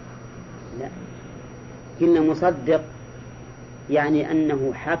كنا مصدق يعني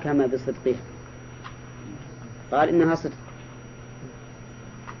أنه حكم بصدقه، قال إنها صدق.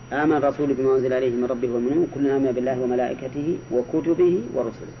 آمن الرسول بما أنزل عليه من ربه والمؤمنون كلنا آمن بالله وملائكته وكتبه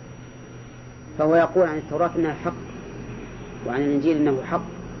ورسله. فهو يقول عن التوراة إنها حق، وعن الإنجيل إنه حق،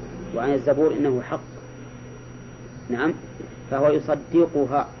 وعن الزبور إنه حق. نعم. فهو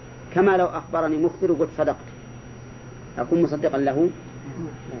يصدقها كما لو أخبرني مخبر وقلت صدقت، أكون مصدقا له،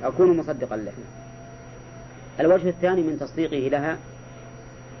 أكون مصدقا له. الوجه الثاني من تصديقه لها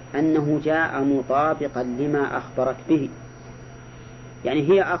أنه جاء مطابقا لما أخبرت به، يعني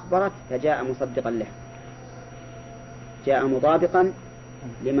هي أخبرت فجاء مصدقا له، جاء مطابقا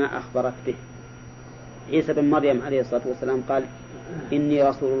لما أخبرت به. عيسى بن مريم عليه الصلاة والسلام قال إني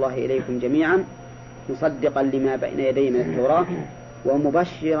رسول الله إليكم جميعا مصدقا لما بين يديه من التوراة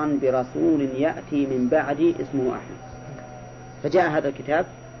ومبشرا برسول يأتي من بعدي اسمه أحمد. فجاء هذا الكتاب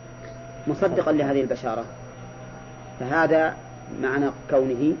مصدقا لهذه البشارة، فهذا معنى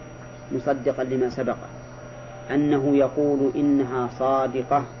كونه مصدقا لما سبق، أنه يقول إنها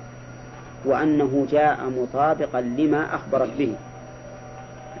صادقة وأنه جاء مطابقا لما أخبرت به.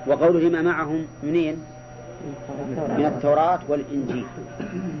 وقول لما معهم منين؟ من التوراة والإنجيل.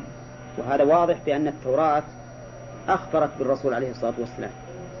 وهذا واضح بأن التوراة أخبرت بالرسول عليه الصلاة والسلام،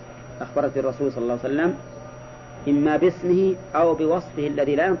 أخبرت بالرسول صلى الله عليه وسلم إما باسمه أو بوصفه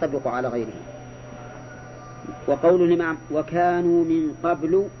الذي لا ينطبق على غيره. وقول لما وكانوا من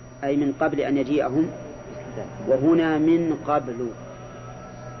قبل أي من قبل أن يجيئهم، وهنا من قبل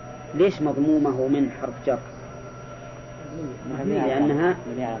ليش مضمومه من حرف جر؟ لأنها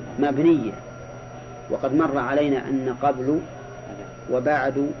مبنية، وقد مر علينا أن قبل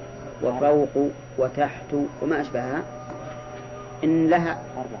وبعد وفوق وتحت وما أشبهها إن لها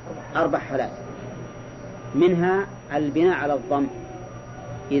 4 حالات، منها البناء على الضم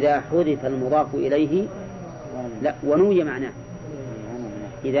إذا حذف المضاف إليه لا ونوي معناه،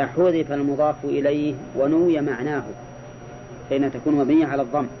 إذا حذف المضاف إليه ونوي معناه فإن تكون مبنية على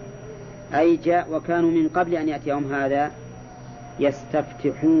الضم. أي جاء وكانوا من قبل أن يأتيهم هذا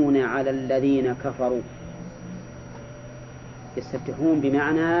يستفتحون على الذين كفروا. يستفتحون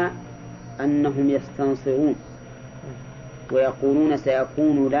بمعنى أنهم يستنصرون ويقولون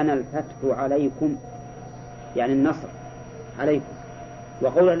سيكون لنا الفتح عليكم، يعني النصر عليكم.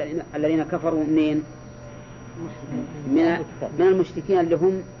 وقول الذين كفروا منين؟ من المشركين اللي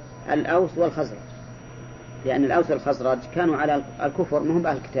هم الأوس والخزرج، لأن الأوس والخزرج كانوا على الكفر ما هم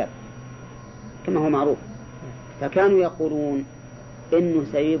بأهل الكتاب كما هو معروف، فكانوا يقولون إنه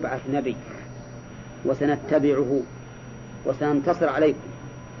سيبعث نبي وسنتبعه وسننتصر عليكم،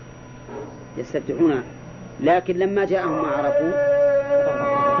 يستفتحون. لكن لما جاءهم ما عرفوا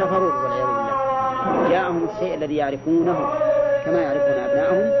كفروا والعياذ بالله، جاءهم الشيء الذي يعرفونه كما يعرفون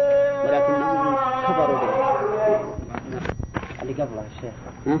أبنائهم ولكنهم كفروا به. اللي قبله الشيخ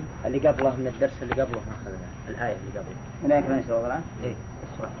اللي قبله من الدرس اللي قبله أخذنا الآية اللي قبله ولا يكرم يسوع الآن؟ إيه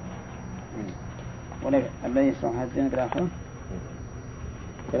اسمع ولا الذي يسوع هذا الدين بالآخرة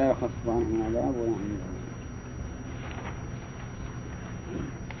فلا يخفف عنهم عذاب ولا هم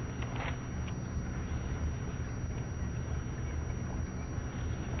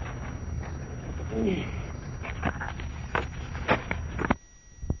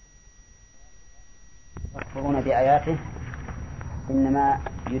يكفرون بآياته إنما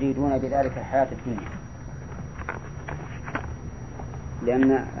يريدون بذلك الحياة الدنيا،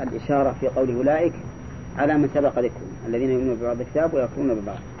 لأن الإشارة في قول أولئك على من سبق ذكره الذين يؤمنون ببعض الكتاب ويكفرون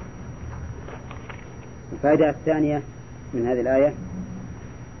ببعض. الفائدة الثانية من هذه الآية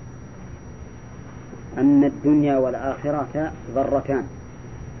أن الدنيا والآخرة ضرتان،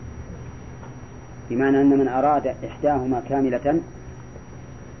 بمعنى أن من أراد إحداهما كاملة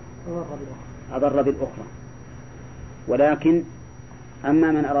أضر بالأخرى، ولكن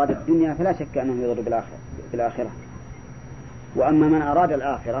أما من أراد الدنيا فلا شك أنه يضر بالآخرة، وأما من أراد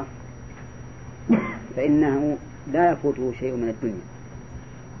الآخرة فإنه لا يفوته شيء من الدنيا،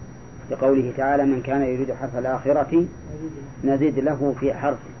 لقوله تعالى من كان يريد حرث الآخرة نزد له في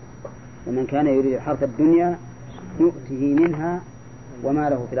حرثه ومن كان يريد حرث الدنيا نؤته منها وما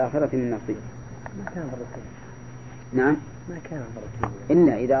له في الآخرة من نصيب. نعم ما كان بركة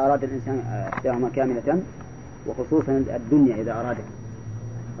إلا إذا أراد الإنسان إحداهما كاملة، وخصوصا الدنيا إذا أرادت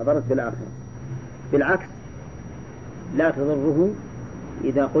أضرت بالآخرة. بالعكس لا تضره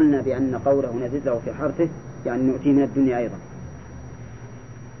إذا قلنا بأن قوله نزد له في حرثه يعني نؤتيه من الدنيا أيضا.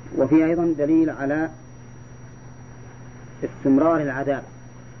 وفي أيضا دليل على استمرار العذاب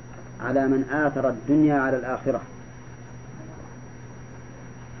على من آثر الدنيا على الآخرة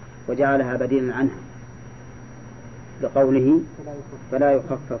وجعلها بديلا عنها، بقوله فلا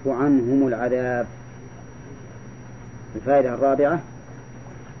يخفف عنهم العذاب. الفائدة الرابعة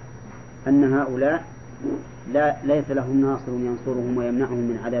أن هؤلاء ليس لهم ناصر ينصرهم ويمنعهم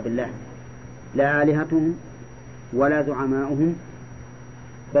من عذاب الله، لا آلهتهم ولا زعماؤهم،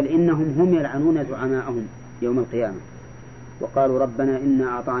 بل إنهم هم يلعنون زعماءهم يوم القيامة وقالوا ربنا إنا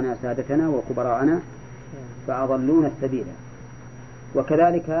أعطانا سادتنا وكبراءنا فأضلونا السبيل.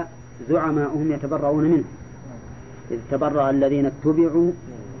 وكذلك زعماؤهم يتبرؤون منه، إذ تبرأ الذين اتبعوا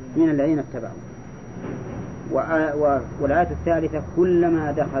من الذين اتبعوا. والآية الثالثة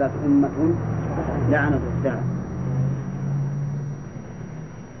كلما دخلت أمة لعنت أختها.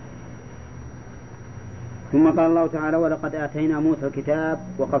 ثم قال الله تعالى ولقد آتينا موسى الكتاب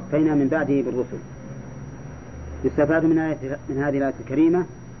وقفينا من بعده بالرسل. يستفاد من هذه الآية الكريمة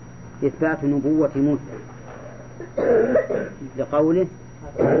إثبات نبوة موسى لقوله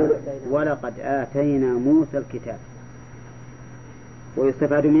ولقد آتينا موسى الكتاب.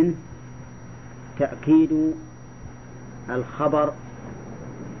 ويستفاد منه تأكيد الخبر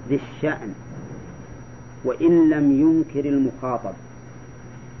بالشأن وإن لم ينكر المخاطب،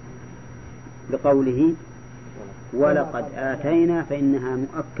 بقوله ولقد آتينا، فإنها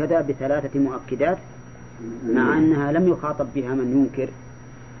مؤكدة ب3 مؤكدات مع أنها لم يخاطب بها من ينكر.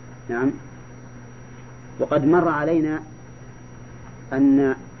 نعم. وقد مر علينا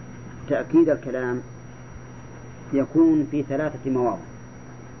أن تأكيد الكلام يكون في 3 مواضع.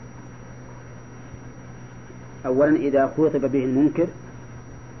 أولا إذا خوطب به المنكر،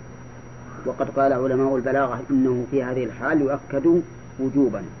 وقد قال علماء البلاغة إنه في هذه الحال يؤكد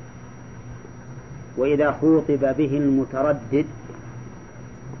وجوبا. وإذا خوطب به المتردد،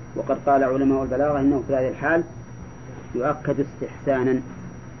 وقد قال علماء البلاغة إنه في هذه الحال يؤكد استحسانا.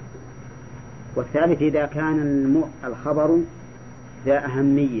 والثالث إذا كان الخبر ذا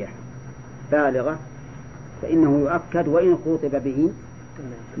أهمية بالغة فإنه يؤكد وإن خوطب به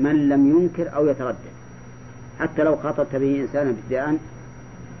من لم ينكر أو يتردد، حتى لو خاطبت به إنسانا ابتداء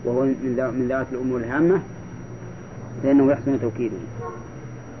وهو من ذوات الأمور الهامة فإنه يحسن توكيده.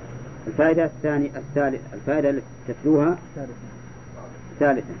 الفائدة الفائدة التي تتلوها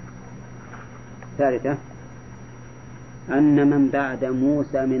ثالثة أن من بعد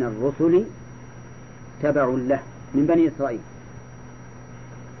موسى من الرسل تبع له من بني إسرائيل،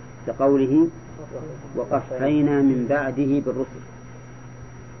 لقوله وقفينا من بعده بالرسل.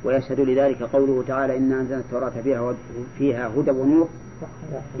 ويشهد لذلك قوله تعالى إنا أنزلنا التوراة فيها هدى ونور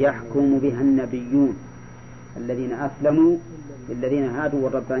يحكم بها النبيون الذين أسلموا للذين هادوا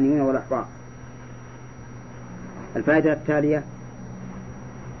والربانيون والأحبار. الفائدة التالية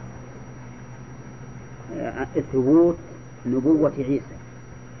ثبوت نبوة عيسى،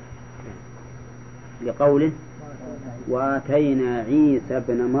 لقوله وآتينا عيسى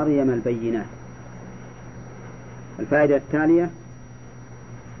ابن مريم البينات. الفائدة التالية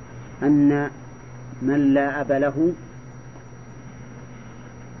أن من لا أب له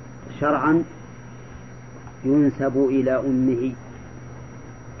شرعا ينسب إلى أمه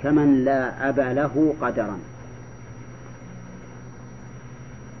كمن لا أب له قدرا.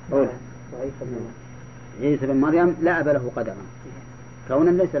 عيسى بن مريم لا أب له قدرا كونا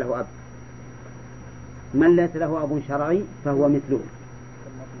ليس له أب. من ليس له أب شرعي فهو مثله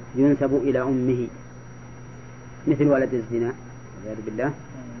ينسب إلى أمه مثل ولد الزنا والعياذ بالله.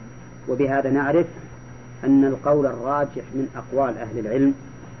 وبهذا نعرف أن القول الراجح من أقوال أهل العلم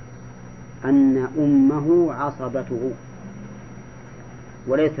أن أمه عصبته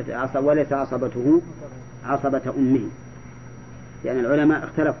وليس عصبته عصبة أمه، لأن العلماء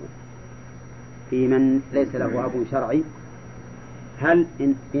اختلفوا في من ليس له أب شرعي، هل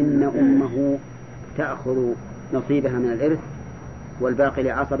إن أمه تأخذ نصيبها من الإرث والباقي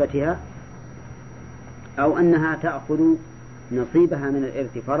لعصبتها، أو أنها تأخذ نصيبها من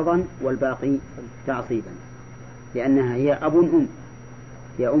الإرث فرضا والباقي تعصيبا، لأنها هي أب أم،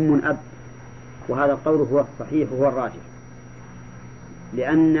 هي أم أب. وهذا القول هو الصحيح وهو الراجح،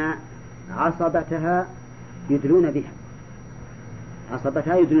 لأن عصبتها يدلون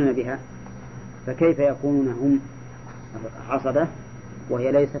بها، فكيف يكونون هم عصبة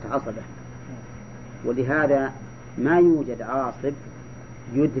وهي ليست عصبة؟ ولهذا ما يوجد عاصب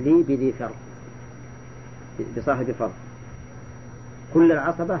يدلي بذي فرض بصاحب فرض، كل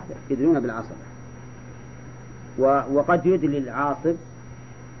العصبة يدلون بالعصبة. وقد يدلي العاصب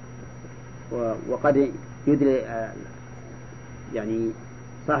وقد يدلي يعني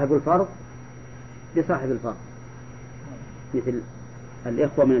صاحب الفرض بصاحب الفرض، مثل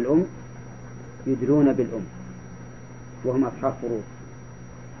الإخوة من الأم يدلون بالأم وهم أصحاب فروض،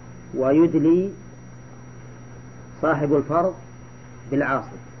 ويدلي صاحب الفرض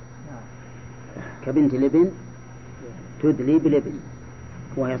بالعاصب كبنت الابن تدلي بالابن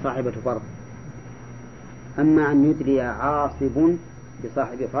وهي صاحبة فرض. أما أن يدلي عاصب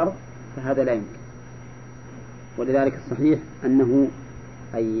بصاحب فرض فهذا لا يمكن. ولذلك الصحيح أنه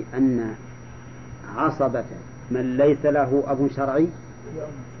أي أن عصبة من ليس له أب شرعي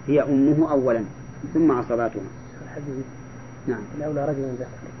هي أمه أولا ثم عصباتها. نعم. الأولى رجلا ذكر.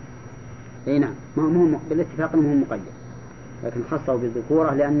 أي نعم، ما هو بالاتفاق أنهم مقيد، لكن خصوا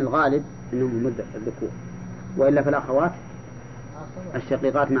بالذكورة لأن الغالب أنهم الذكور، وإلا فالأخوات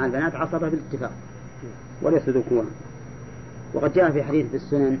الشقيقات مع البنات عصبة بالاتفاق وليس ذكورا. وقد جاء في حديث في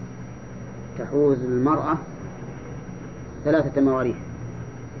السنن تحوز المرأة 3 مواريث: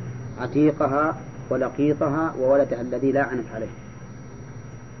 عتيقها ولقيطها وولدها الذي لا عنت عليه.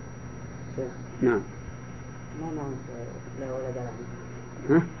 نعم. ما معنى لا ولد له؟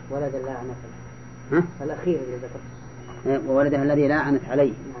 ولد لا عنت الأخير اللي ذكرت وولدها الذي لا عنت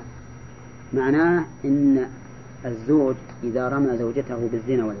عليه. معناه إن الزوج إذا رمى زوجته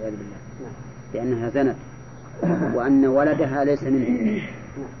بالزنا والعياذ بالله لأنها زنت وأن ولدها ليس منه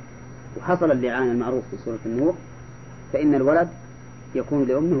وحصل اللعان المعروف في سورة النور، فإن الولد يكون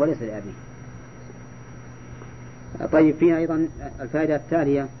لأمه وليس لأبيه. طيب، فيها أيضا الفائدة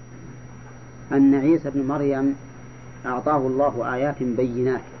التالية أن عيسى بن مريم أعطاه الله آيات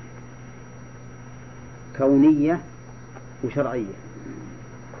بينات كونية وشرعية،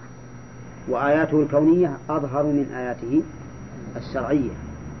 وآياته الكونية أظهر من آياته الشرعية،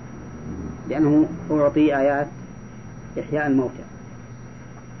 لأنه أعطي آيات إحياء الموتى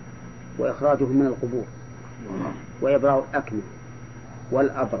وإخراجهم من القبور وإبراء الأكمه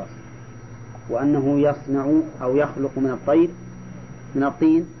والأبرص، وأنه يصنع أو يخلق من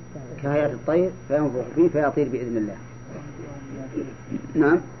الطين كهيئة الطير فينفخ فيه فيطير بإذن الله.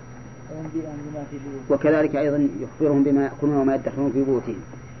 نعم. وكذلك أيضا يخبرهم بما يأكلون وما يدخرون في بيوتهم،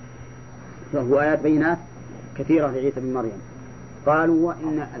 فهو آيات بينات كثيرة لعيسى بن مريم. قالوا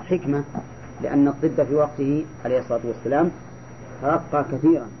وإن الحكمة لأن الطب في وقته عليه الصلاة والسلام ترقى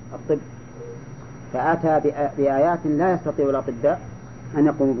كثيرا الطب، فأتى بآيات لا يستطيع الأطباء أن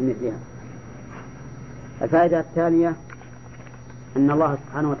يقوموا بمثلها. الفائدة الثانية أن الله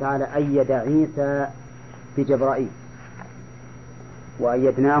سبحانه وتعالى أيد عيسى بجبرائيل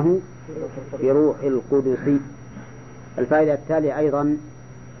وأيدناه بروح القدس. الفائدة التالية أيضا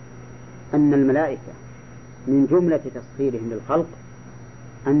أن الملائكة من جملة تسخيرهم للخلق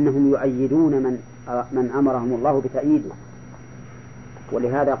أنهم يؤيدون من أمرهم الله بتأييده،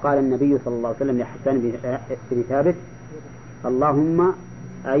 ولهذا قال النبي صلى الله عليه وسلم لحسان بن ثابت: اللهم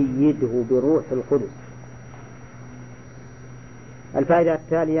أيده بروح القدس. الفائدة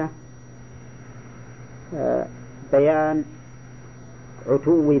التالية بيان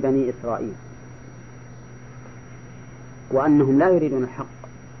عتو بني إسرائيل وأنهم لا يريدون الحق،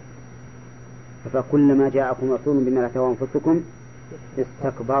 فكلما جاءكم رسول بما لا تهوى أنفسكم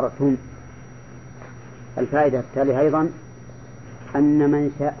استكبرتم. الفائدة التالية أيضا أن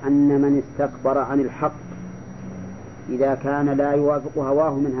من استكبر عن الحق إذا كان لا يوافق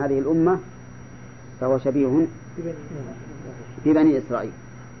هواه من هذه الأمة فهو شبيه ببني إسرائيل.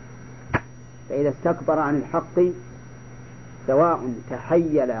 فإذا استكبر عن الحق سواء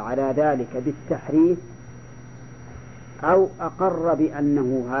تحيل على ذلك بالتحريف أو أقر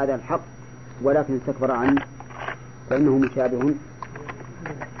بأنه هذا الحق ولكن استكبر عنه فإنه مشابه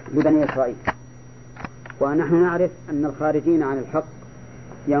لبني إسرائيل. ونحن نعرف أن الخارجين عن الحق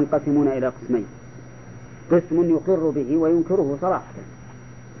ينقسمون إلى قسمين: قسم يقر به وينكره صراحة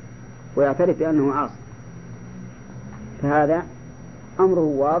ويعترف بأنه عاصي، فهذا أمره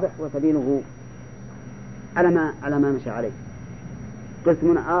واضح وسبيله على ما مشى عليه.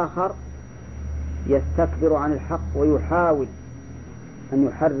 قسم آخر يستكبر عن الحق ويحاول أن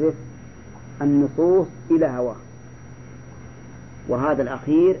يحرف النصوص إلى هواه، وهذا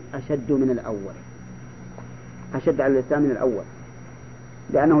الأخير أشد من الأول، أشد على الإسلام من الأول،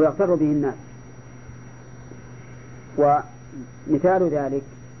 لأنه يغتر به الناس. ومثال ذلك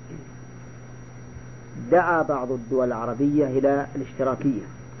دعا بعض الدول العربية إلى الاشتراكية،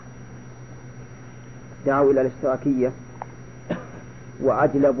 دعوا إلى الاشتراكية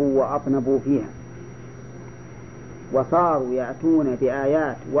وأجلبوا وأطنبوا فيها، وصاروا يأتون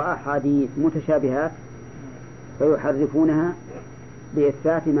بآيات وأحاديث متشابهات فيحرفونها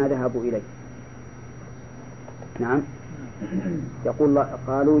لإثبات ما ذهبوا إليه. نعم،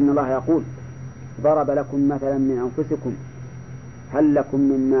 قالوا إن الله يقول: ضرب لكم مثلا من أنفسكم هل لكم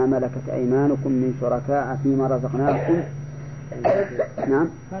مما ملكت أيمانكم من شركاء فيما رزقناكم نعم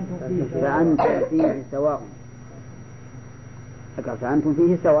فأنتم فيه سواء. فأنتم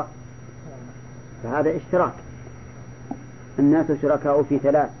فيه سواء، فهذا اشتراك. الناس شركاء في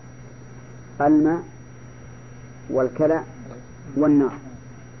ثلاث: الماء والكلى والنار.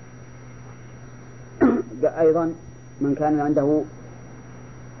 أيضا من كان عنده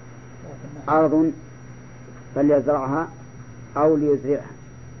أرض فليزرعها أو ليزرعها،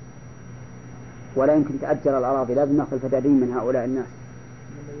 ولا يمكن تأجر الأراضي، لازم نأخذ الفدادين من هؤلاء الناس.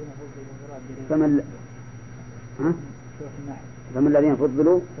 فمن الذين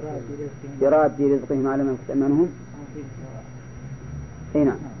فضلوا براد رزقهم على ما يكتمنهم.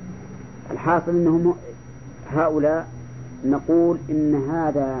 هنا الحاصل أنهم هؤلاء نقول إن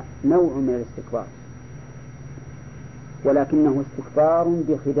هذا نوع من الاستكبار، ولكنه استكبار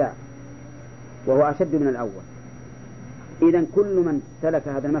بخداع وهو أشد من الأول. إذن كل من سلك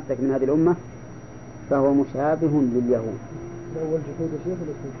هذا المسلك من هذه الأمة فهو مشابه لليهود. الأول جحود الشيخ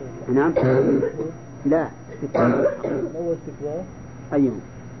ولا استكبار؟ نعم. لا، استكبار. الأول استكبار أيهم؟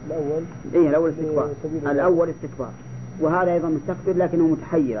 الأول. إيه الأول استكبار. الأول استكبار، وهذا أيضا مستكبر لكنه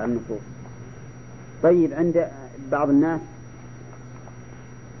متحير عن النصوص. طيب عند بعض الناس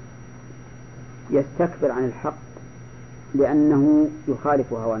يستكبر عن الحق لأنه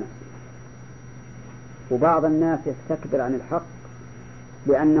يخالف هوى نفسه، وبعض الناس يستكبر عن الحق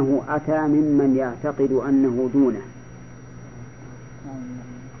لأنه أتى ممن يعتقد أنه دونه،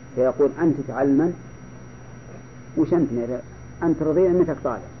 فيقول أنت تعلمن وش أنت رضيع أنك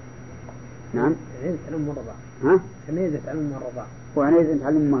طالع. نعم. عنيزة تعلم من الرضاع. ها؟ عنيزة تعلم من الرضاع. وعنيزة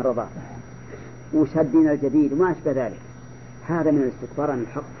تعلم من الرضاع. وش الدين الجديد وما أشبه ذلك. هذا من الاستكبار عن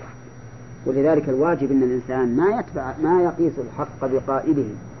الحق. ولذلك الواجب أن الإنسان ما يقيس الحق بقائله،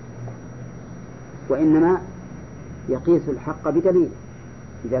 وإنما يقيس الحق بدليل.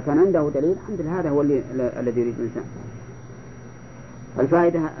 إذا كان عنده دليل الحمد لله، هذا هو الذي يريد الإنسان.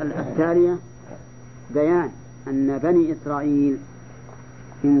 الفائدة التالية بيان أن بني إسرائيل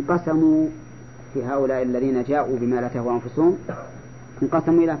انقسموا في هؤلاء الذين جاءوا بما لا تهوى أنفسهم،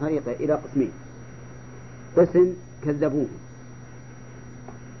 انقسموا إلى قسمين: قسم كذبوه،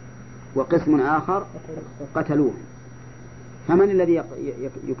 وقسم آخر قتلوه. فمن الذي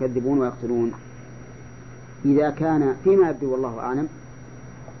يكذبون ويقتلون؟ إذا كان فيما يبدو والله أعلم،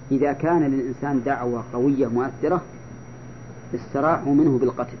 إذا كان للإنسان دعوة قوية مؤثرة استراحوا منه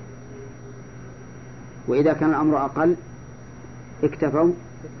بالقتل، وإذا كان الأمر أقل اكتفوا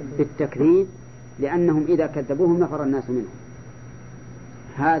بالتكذيب، لأنهم إذا كذبوهم نفر الناس منهم.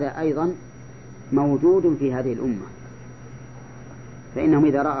 هذا أيضا موجود في هذه الأمة، فإنهم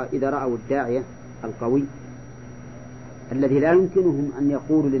إذا رأوا الداعية القوي الذي لا يمكنهم أن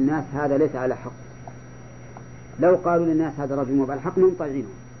يقولوا للناس هذا ليس على حق، لو قالوا للناس هذا رجل مو على حق منطلعينه،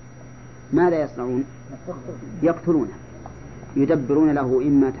 ماذا يصنعون؟ يقتلونه، يدبرون له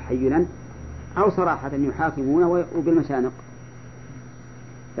إما تحيلا أو صراحة يحاكمونه وبالمشانق.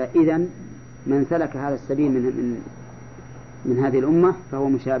 فإذا من سلك هذا السبيل من هذه الأمة فهو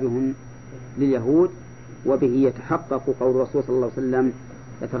مشابه لليهود، وبه يتحقق قول الرسول صلى الله عليه وسلم: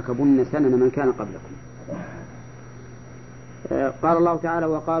 لتركبن سنن من كان قبلكم. قال الله تعالى: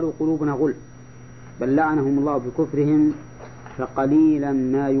 وقالوا قلوبنا غلف بل لعنهم الله بكفرهم فقليلا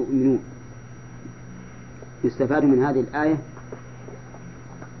ما يؤمنون. يستفاد من هذه الآية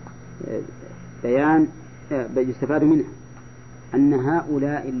يستفاد منها أن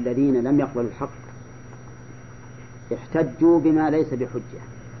هؤلاء الذين لم يقبلوا الحق احتجوا بما ليس بحجة،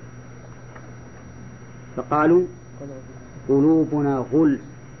 فقالوا قلوبنا غلف.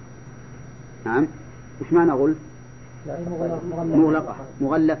 نعم، وش معنى غلف؟ مغلقة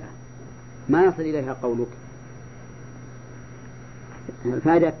مغلفة ما يصل إليها قولك.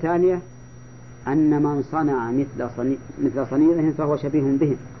 الفائدة الثانية أن من صنع مثل صنيعهم فهو شبيه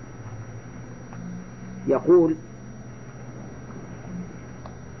بهم. يقول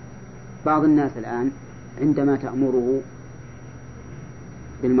بعض الناس الآن عندما تأمره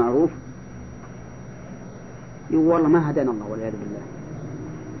بالمعروف يقول والله ما هدانا الله والعياذ بالله،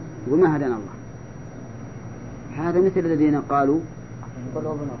 يقول ما هدانا الله. هذا مثل الذين قالوا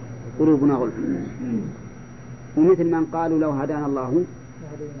قلوبنا غلف، ومثل من قالوا لو هدانا الله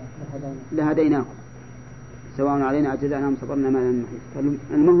لهديناكم سواء علينا أجزعنا أم صبرنا ما لنا محيص.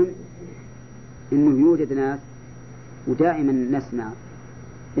 المهم إنه يوجد ناس ودائما نسمع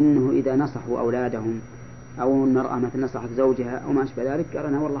إنه إذا نصحوا أولادهم أو المرأة مثل نصحت زوجها أو ما أشبه ذلك قال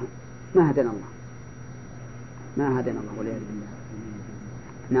أنا والله ما هدانا الله، ما هدانا الله والعياذ بالله.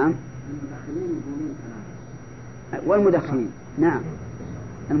 نعم، والمدخنين، نعم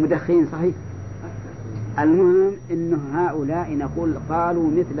المدخنين صحيح. المهم إنه هؤلاء نقول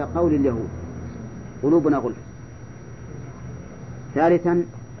قالوا مثل قول اليهود قلوبنا غلف. ثالثا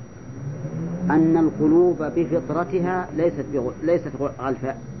أن القلوب بفطرتها ليست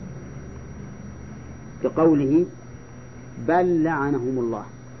غلفاء، بقوله بل لعنهم الله.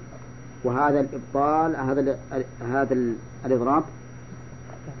 وهذا الإبطال، هذا الإضراب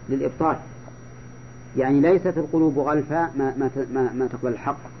للإبطال، يعني ليست القلوب غلفاء ما تقبل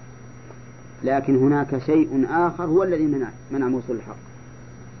الحق، لكن هناك شيء آخر هو الذي منع وصول الحق،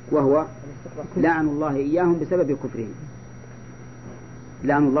 وهو لعن الله إياهم بسبب كفرهم،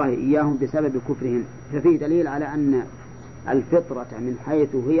 لعن الله إياهم بسبب كفرهم. ففيه دليل على أن الفطرة من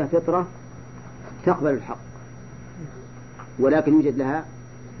حيث هي فطرة تقبل الحق، ولكن يوجد لها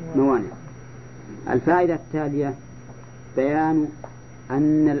موانع. الفائدة التالية بيان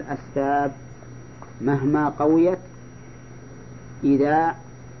أن الأسباب مهما قويت إذا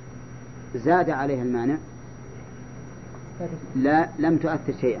زاد عليها المانع لم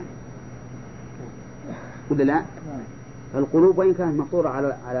تؤثر شيئا، ولا لا؟ فالقلوب وإن كانت مفطورة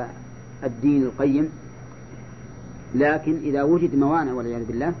على الدين القيم لكن إذا وجد موانع والعياذ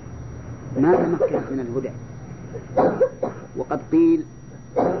بالله ما تمكنت من الهدى. وقد قيل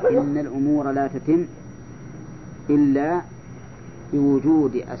إن الأمور لا تتم إلا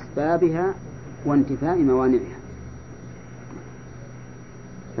بوجود أسبابها وانتفاء موانعها.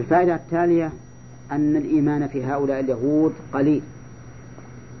 الفائدة التالية أن الإيمان في هؤلاء اليهود قليل،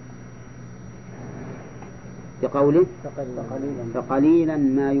 بقوله فقليلا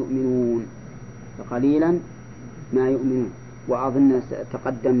ما يؤمنون، فقليلا ما يؤمنون. وأظن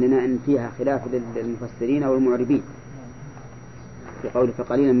تقدم لنا أن فيها خلاف للمفسرين والمعربين بقوله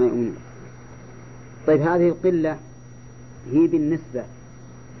فقليلا ما يؤمنون. طيب هذه القلة هي بالنسبة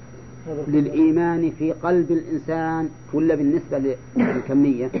للإيمان في قلب الإنسان ولا بالنسبة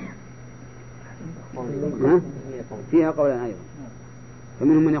للكمية؟ فيها قولان أيضا،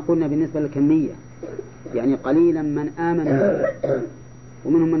 فمنهم من يقولنا بالنسبة للكمية يعني قليلا من آمن،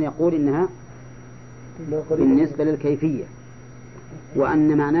 ومنهم من يقول إنها بالنسبة للكيفية،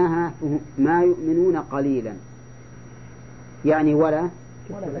 وأن معناها ما يؤمنون قليلا يعني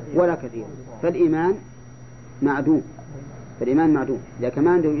ولا كثير. فالإيمان معدوم، فالإيمان معدوم، إذا كان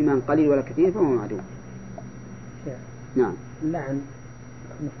ما عندهم إيمان قليل ولا كثير فهو معدوم. نعم. اللعن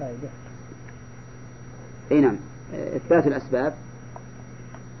فائدة. أي نعم. إثبات الأسباب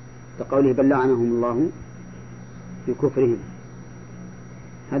كقوله بل لعنهم الله بكفرهم،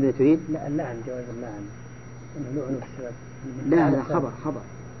 هذا تريد؟ لا اللعن جواز اللعن إنه لعنوا بسبب. لا هذا خبر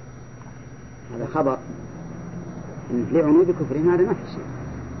هذا خبر لعنوا بكفرهم، هذا ما في شيء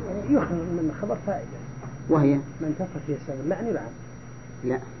يعني يخرج من خبر فائدة، وهي من كفر فيه السبب اللعن يلعن.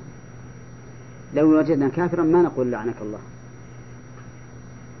 لا، لو وجدنا كافرا ما نقول لعنك الله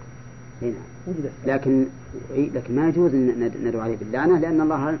هنا، لكن ما يجوز أن ندعو عليه باللعنة، لأن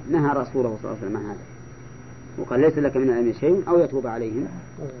الله نهى رسوله صلى الله عليه وسلم عن هذا وقال ليس لك من الأمر شيء أو يتوب عليهم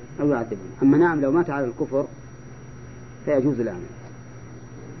أو يعذبهم. أما نعم لو مات على الكفر فيجوز لعنه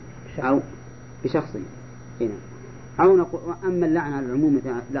أو بشخص هنا، أو نقول أما اللعنة على العموم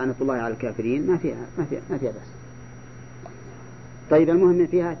لعنة الله على الكافرين ما فيها بس. طيب المهم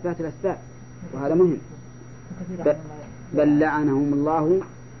فيها إثبات الأسباب وهذا مهم. بل لعنهم الله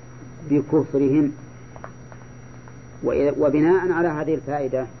بكفرهم. وبناء على هذه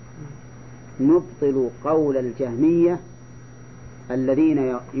الفائدة نبطل قول الجهمية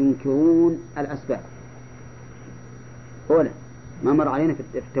الذين ينكرون الأسباب. أولا ما مر علينا في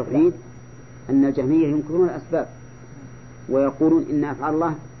التوحيد أن الجهمية ينكرون الأسباب ويقولون إن أفعال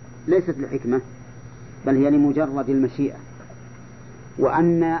الله ليست لحكمة بل هي لمجرد المشيئة،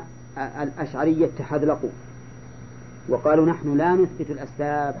 وأن الأشعرية تحذلقوا وقالوا نحن لا نثبت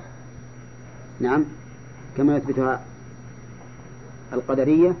الأسباب، نعم كما يثبتها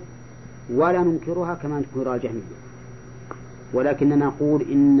القدرية، ولا ننكرها كما ننكرها الجهمية، ولكننا نقول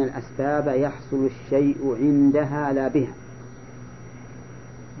إن الأسباب يحصل الشيء عندها لا بها.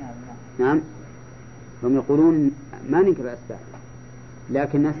 نعم هم يقولون ما ننكر الأسباب،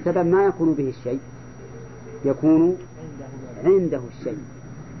 لكن السبب ما يكون به الشيء، يكون عنده الشيء.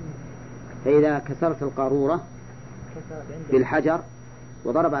 فإذا كسرت القارورة بالحجر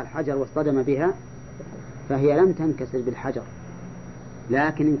وضربها الحجر واصطدم بها فهي لم تنكسر بالحجر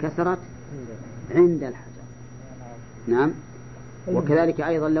لكن انكسرت عند الحجر. نعم. وكذلك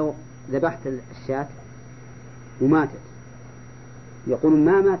أيضا لو ذبحت الشاة وماتت يقول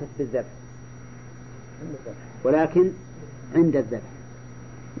ما ماتت بالذبح ولكن عند الذبح،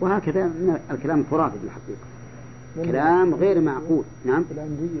 وهكذا من الكلام الخرافي بالحقيقة، كلام غير معقول. نعم.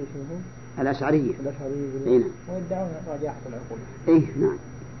 الأشعرية. إيه نعم. ويدعون راجحة العقول. إيه نعم.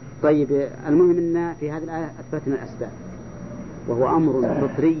 طيب المهم أن في هذه الآية أثبتنا الأسباب، وهو أمر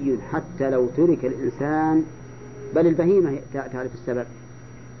فطري حتى لو ترك الإنسان، بل البهيمة تعرف السبب،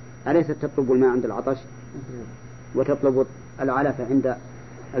 أليست تطلب الماء عند العطش وتطلب العلف عند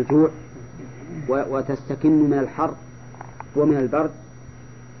الجوع وتستكن من الحر ومن البرد؟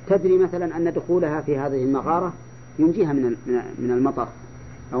 تدري مثلا أن دخولها في هذه المغارة ينجيها من المطر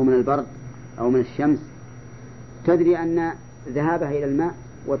أو من البرد أو من الشمس، تدري أن ذهابها إلى الماء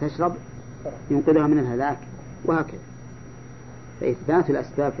وتشرب ينقذها من الهلاك، وهكذا. فإثبات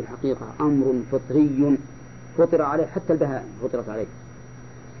الأسباب في الحقيقة أمر فطري فطر عليه، حتى البهائم فطرت عليه.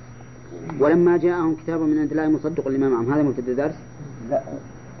 ولما جاءهم كتاب من عند الله مصدق لما معهم، هذا مبتدأ درس. لا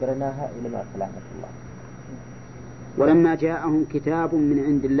قرناها إلى ما لعنة الله. ولما جاءهم كتاب من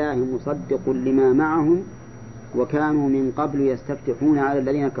عند الله مصدق لما معهم وكانوا من قبل يستفتحون على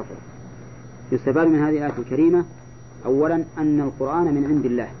الذين كفروا. يستفاد من هذه الآية الكريمة أولا أن القرآن من عند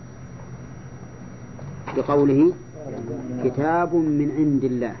الله بقوله كتاب من عند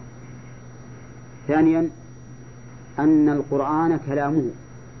الله. ثانيا أن القرآن كلامه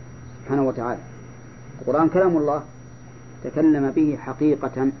سبحانه وتعالى، القرآن كلام الله تكلم به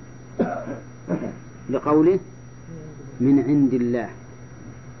حقيقة لقوله من عند الله.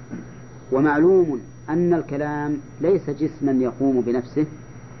 ومعلوم أن الكلام ليس جسما يقوم بنفسه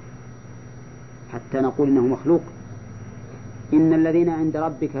حتى نقول إنه مخلوق. إن الذين عند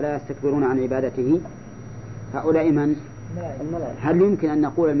ربك لا يستكبرون عن عبادته هؤلاء من؟ هل يمكن أن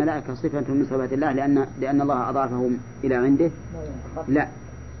نقول الملائكة صفة من صفات الله لأن الله أضافهم إلى عنده؟ لا،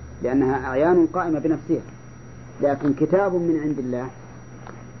 لأنها أعيان قائمة بنفسها. لكن كتاب من عند الله،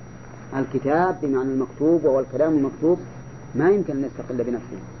 الكتاب بمعنى المكتوب وهو الكلام المكتوب ما يمكن أن يستقل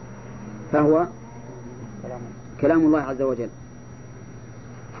بنفسه، فهو كلام الله عز وجل.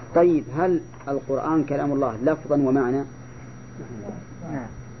 طيب هل القرآن كلام الله لفظا ومعنى؟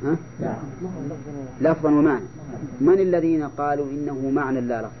 لفظا ومعنى. من الذين قالوا إنه معنى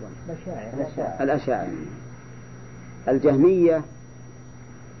لا لفظا؟ الأشاعرة. الجهمية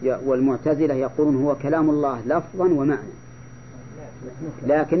والمعتزلة يقولون هو كلام الله لفظا ومعنى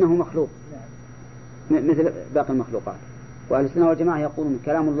لكنه مخلوق مثل باقي المخلوقات. وأهل السنة والجماعة يقولون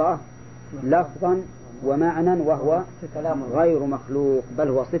كلام الله لفظا ومعنى وهو غير مخلوق بل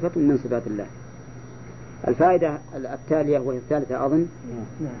هو صفة من صفات الله. الفائدة التالية وهي الثالثة أظن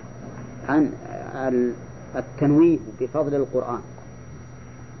عن التنويه بفضل القرآن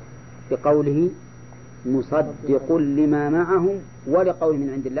بقوله مصدق لما معهم ولقوله من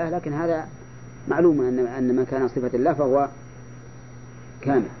عند الله. لكن هذا معلوم أن ما كان صفة الله فهو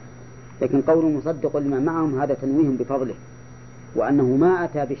كامل، لكن قوله مصدق لما معهم هذا تنويه بفضله وأنه ما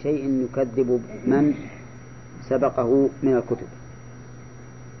أتى بشيء يكذب من سبقه من الكتب.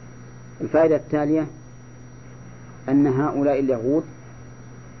 الفائدة التالية أن هؤلاء اليهود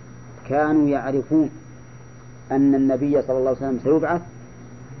كانوا يعرفون أن النبي صلى الله عليه وسلم سيبعث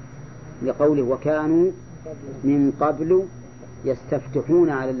لقوله وكانوا من قبل يستفتحون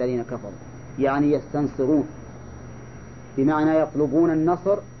على الذين كفروا، يعني يستنصرون، بمعنى يطلبون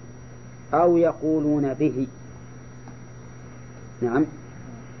النصر أو يقولون به. نعم،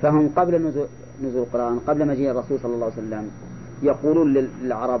 فهم قبل نزول القرآن قبل مجيء الرسول صلى الله عليه وسلم يقولون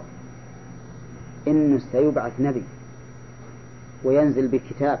للعرب إنه سيبعث نبي وينزل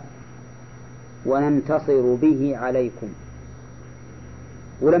بكتاب وننتصر به عليكم.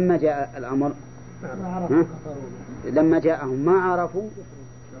 ولما جاء الأمر لما جاءهم ما عرفوا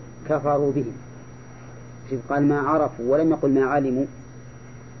كفروا به. قال ما عرفوا ولم يقل ما علموا،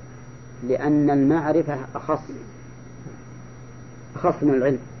 لأن المعرفة أخص من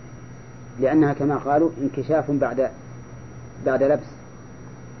العلم، لأنها كما قالوا انكشاف بعد لبس.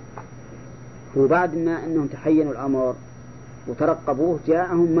 وبعد ما أنهم تحينوا الأمر وترقبوه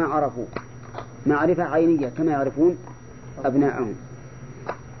جاءهم ما عرفوا معرفة عينية كما يعرفون أبناءهم.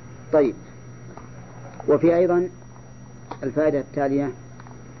 طيب، وفي أيضا الفائدة التالية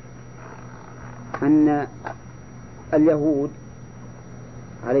أن اليهود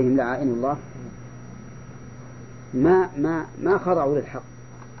عليهم لعائن الله ما خضعوا للحق،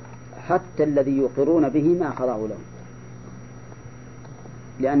 حتى الذي يقرون به ما خضعوا له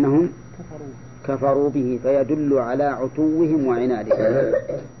لأنهم كفروا به، فيدل على عتوهم وعنادهم.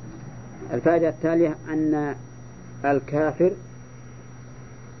 الفائدة التالية أن الكافر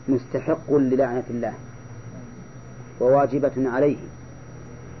مستحق للعنة الله وواجبة عليه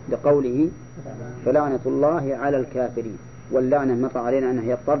لقوله فلعنة الله على الكافرين. واللعنة مر علينا أنها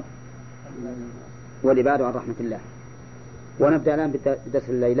هي الطرد والإبعاد عن رحمة الله. ونبدأ الآن بدرس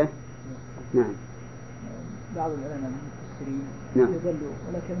الليلة. نعم. بعض العلماء المفسرين يدلوا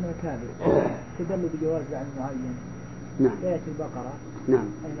ولكن من الكافر تدلوا بجواز لعن معين. نعم. آية البقرة. نعم.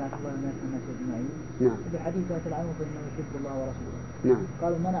 أي لعنة الله الناس أجمعين. نعم. بحديث لا تلعنوا فإنه يحب الله ورسوله. نعم.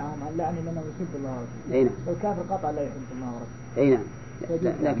 قالوا منعهم عن لعنه لأنه يحب الله ورسوله. أي نعم. والكافر قطعا لا يحب الله ورسوله. أي نعم.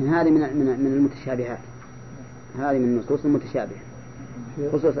 لكن هذه من المتشابهات، هذه من النصوص المتشابهة.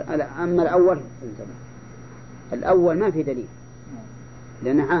 خصوصا أما الأول ما في دليل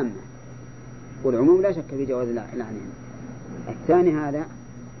لأنه عامة، والعموم لا شك في جواز اللعن. الثاني هذا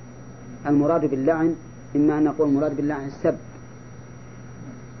المراد باللعن إما أن نقول المراد باللعن السب،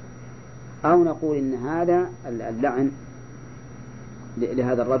 أو نقول إن هذا اللعن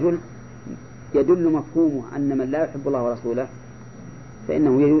لهذا الرجل يدل مفهومه أن من لا يحب الله ورسوله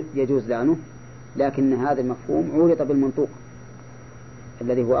فإنه يجوز لعنه، لكن هذا المفهوم عورض بالمنطوق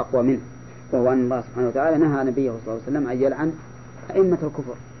الذي هو أقوى منه، وهو أن الله سبحانه وتعالى نهى نبيه صلى الله عليه وسلم أن يلعن أئمة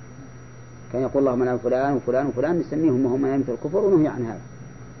الكفر. كان يقول اللهم لعن فلان وفلان وفلان نسميهم وهم أئمة الكفر ونهي عن هذا.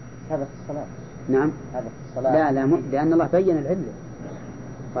 هذا في الصلاة. نعم. هذا في الصلاة. لا لأن الله بين العلة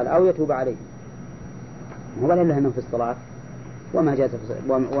قال أو يتوب عليه، هو لا إله إلا في الصلاة،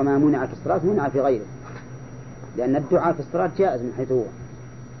 وما منع في الصلاة منع في غيره، لأن الدعاء في الصلاة جائز من حيث هو.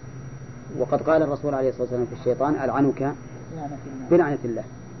 وقد قال الرسول عليه الصلاة والسلام في الشيطان ألعنك بلعنة الله،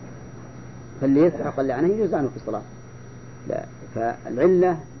 فاللي يستحق اللعنة يجوز عنه في الصلاة. لا،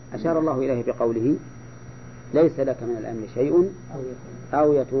 فالعلة أشار الله إليه بقوله ليس لك من الأمر شيء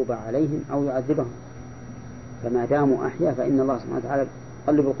أو يتوب عليهم أو يعذبهم، فما داموا أحيا فإن الله سبحانه وتعالى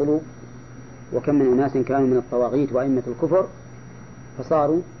قلب القلوب. وكم من أناس كانوا من الطواغيت وأئمة الكفر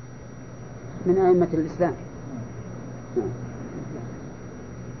فصاروا من أئمة الإسلام.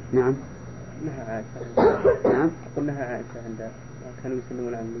 نعم. نهى عائشة. نعم. يقول نهى عائشة عند كانوا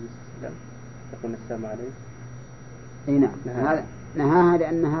يسلمون على النبي صلى الله عليه وسلم يقول السلام عليه. أي نعم. هذا نهاها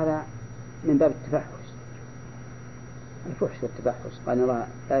لأن هذا من باب التفحش، الفحش والتفحش، قال الله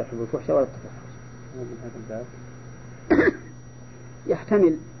لا يحب الفحش ولا التفحش. من هذا الباب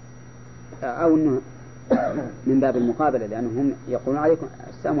يحتمل أو أنه من باب المقابلة، لأنهم يقولون عليكم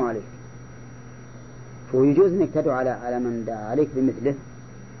السلام عليكم، فيجوز أنك تدعو على من دعا عليك بمثله،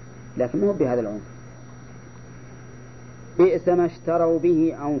 لكن مو بهذا العنف. بئس ما اشتروا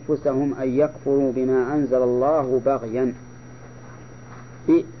به أنفسهم أن يكفروا بما أنزل الله بغيا.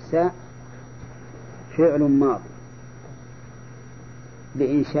 بئس فعل ماضي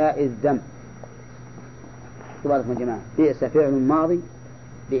لإنشاء الذنب. تبارك يا جماعة، بئس فعل ماضي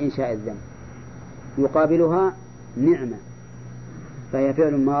لإنشاء الذنب، يقابلها نعمة، فهي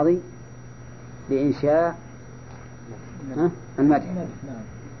فعل ماضي لإنشاء المدح.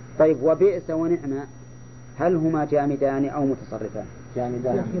 طيب، وبئس ونعمة هل هما جامدان أو متصرفان؟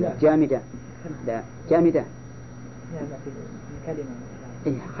 جامدان. لا، جامدان.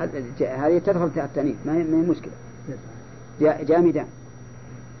 هذه تدخل تحت التأنيث، ما هي مشكلة. جامدان،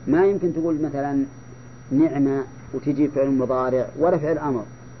 ما يمكن تقول مثلا نعمة وتجي فعل مضارع ولا فعل أمر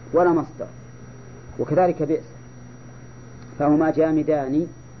ولا مصدر، وكذلك بئس، فهما جامدان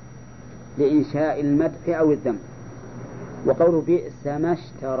لإنشاء المدح أو الذم. وقوله بئس ما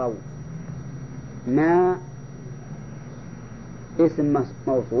اشتروا، ما اسم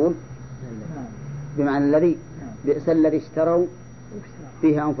موصول بمعنى الذي، بئس الذي اشتروا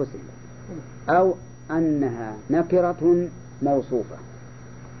به أنفسهم، أو أنها نكرة موصوفة،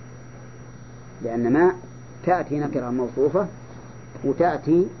 لأن ما تأتي نكرة موصوفة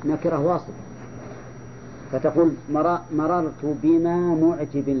وتأتي نكرة واصفة، فتقول مررت بما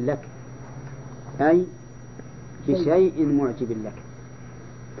معجب لك، أي بشيء معجب لك.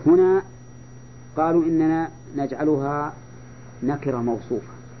 هنا قالوا إننا نجعلها نكرة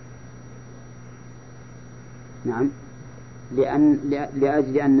موصوفة، نعم،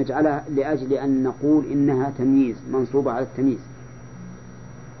 لأجل أن نجعلها، لأجل أن نقول إنها تمييز منصوبة على التمييز،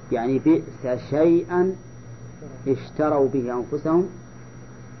 يعني بئس شيئا اشتروا به أنفسهم،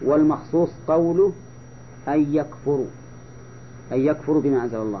 والمخصوص قوله أن يكفروا بما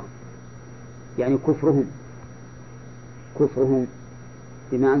أنزل الله، يعني كفرهم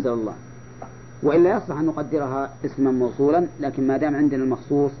بما أنزل الله. وإلا يصلح أن نقدرها اسما موصولا، لكن ما دام عندنا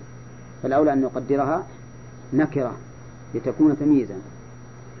المخصوص فالأولى أن نقدرها نكرة لتكون تمييزا.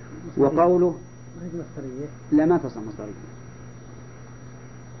 وقوله لا، ما تصلح مصدرية،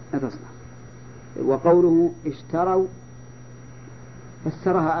 لا تصلح. وقوله اشتروا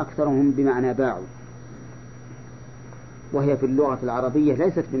فسرها أكثرهم بمعنى باعوا، وهي في اللغة العربية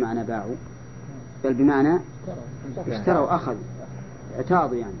ليست بمعنى باعوا، بل بمعنى اشتروا، أخذوا،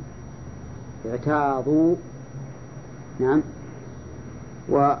 اعتاضوا، يعني اعتاضوا. نعم.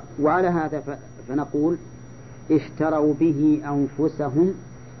 وعلى هذا فنقول اشتروا به أنفسهم،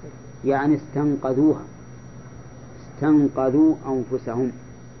 يعني استنقذوا أنفسهم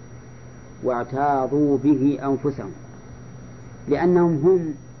واعتاضوا به أنفسهم، لأنهم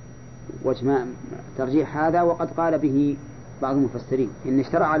هم وجه ترجيح هذا، وقد قال به بعض المفسرين إن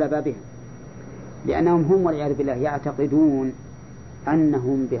اشترى على بابهم، لأنهم هم والعياذ بالله يعتقدون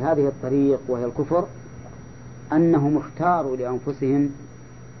أنهم بهذه الطريق وهي الكفر، أنهم اختاروا لأنفسهم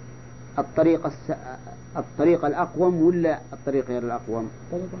الطريق الأقوم ولا الطريق غير الأقوم؟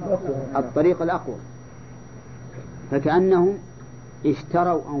 الطريق الأقوم، فكأنهم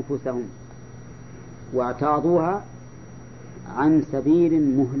اشتروا أنفسهم واعتاضوها عن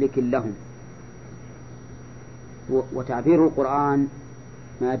سبيل مهلك لهم. وتعبير القرآن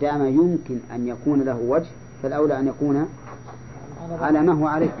ما دام يمكن أن يكون له وجه فالأولى أن يكون على ما هو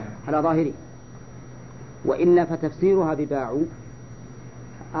عليه، على ظاهره، وإلا فتفسيرها بباعوا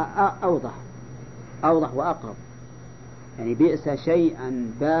أوضح وأقرب. يعني بئس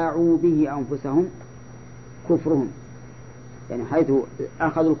شيئا باعوا به أنفسهم كفرهم، يعني حيث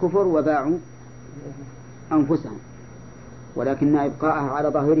أخذوا الكفر وباعوا أنفسهم، ولكن إبقاءها على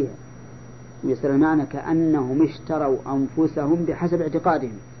ظاهرها ويصير المعنى كأنهم اشتروا أنفسهم بحسب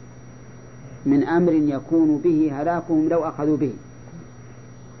اعتقادهم من أمر يكون به هلاكهم لو أخذوا به،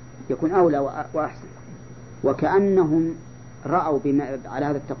 يكون أولى وأحسن. وكأنهم رأوا على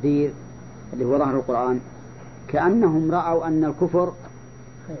هذا التقدير اللي هو ظاهر القرآن كأنهم رأوا أن الكفر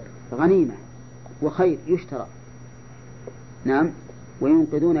غنيمة وخير يشترى، نعم،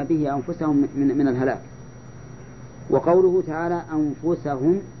 وينقذون به أنفسهم من الهلاك. وقوله تعالى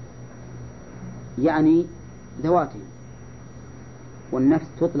أنفسهم يعني ذواتهم، والنفس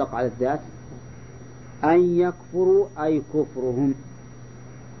تطلق على الذات. أن يكفروا أي كفرهم،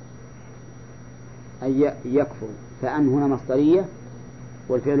 أي يكفروا، فأن هنا مصدرية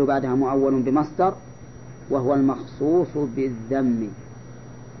والفعل بعدها مؤول بمصدر، وهو المخصوص بالذم،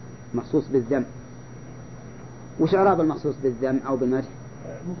 مخصوص بالذم. وش إعراب المخصوص بالذم أو بالمدح؟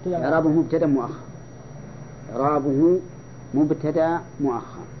 إعرابه مبتدأ مؤخر، إعرابه مبتدأ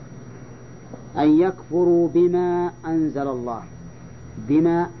مؤخر. أن يكفروا بما أنزل الله،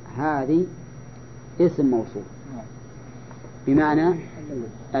 بما هذه اسم موصول بمعنى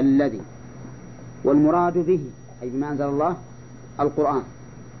الذي، والمراد به أي بما أنزل الله القرآن،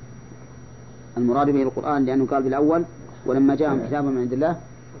 المراد به القرآن، لأنه قال بالأول ولما جاءهم كتاب من عند الله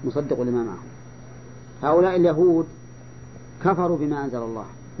مصدق لما معهم. هؤلاء اليهود كفروا بما أنزل الله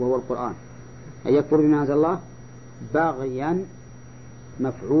وهو القرآن. أن يكفروا بما أنزل الله بغيا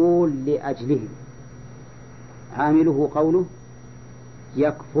مفعول لأجله، عامله قوله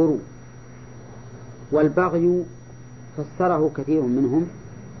يكفر. والبغي فسره كثير منهم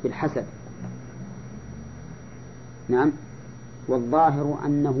بالحسد، نعم، والظاهر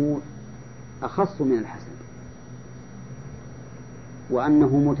أنه أخص من الحسد،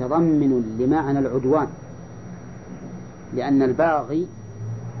 وأنه متضمن لمعنى العدوان، لأن الباغي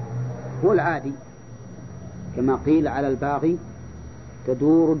هو العادي، كما قيل على الباغي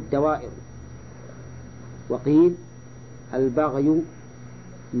تدور الدوائر، وقيل البغي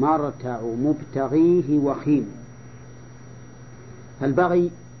مرتع مبتغيه وخيم.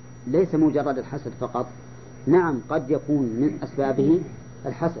 فالبغي ليس مجرد الحسد فقط، نعم قد يكون من أسبابه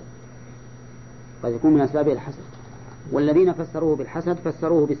الحسد، قد يكون من أسبابه الحسد، والذين فسروه بالحسد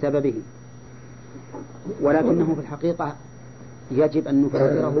فسروه بسببه، ولكنه في الحقيقة يجب أن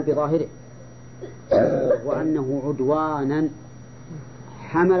نفسره بظاهره، وأنه عدوانا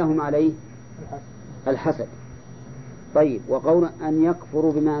حملهم عليه الحسد. طيب، وقول أن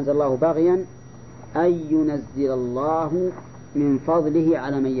يكفروا بما أنزل الله باغيا أن ينزل الله من فضله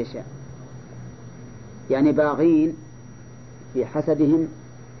على من يشاء، يعني باغين في حسدهم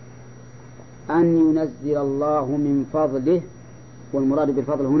أن ينزل الله من فضله، والمراد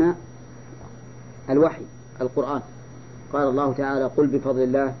بالفضل هنا الوحي القرآن. قال الله تعالى قل بفضل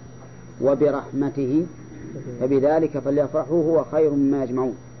الله وبرحمته فبذلك فليفرحوا هو خير مما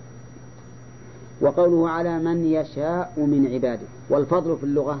يجمعون. وقوله على من يشاء من عباده، والفضل في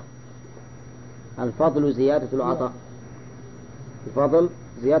اللغة الفضل زيادة العطاء، الفضل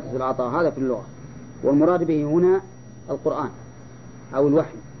زيادة العطاء، هذا في اللغة، والمراد به هنا القرآن أو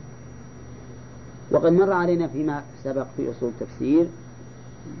الوحي. وقد مر علينا فيما سبق في أصول التفسير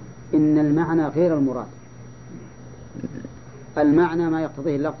إن المعنى غير المراد، المعنى ما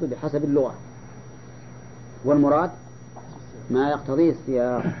يقتضيه اللفظ بحسب اللغة، والمراد ما يقتضيه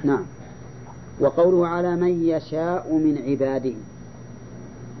السياق. نعم. وقوله على من يشاء من عباده،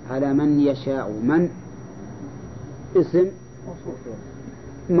 على من يشاء، من اسم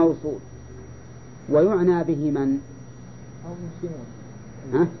موصول، ويعنى به من؟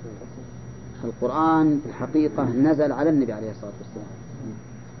 القرآن في الحقيقة نزل على النبي عليه الصلاة والسلام،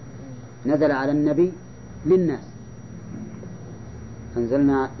 نزل على النبي للناس،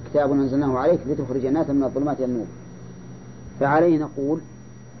 أنزلنا كتاب أنزلناه عليك لتخرج الناس من الظلمات إلى النور. فعليه نقول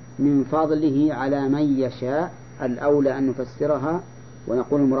من فضله على من يشاء، الأولى أن نفسرها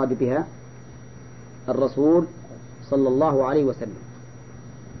ونقول المراد بها الرسول صلى الله عليه وسلم.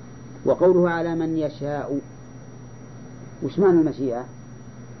 وقوله على من يشاء، وش معنى المشيئة؟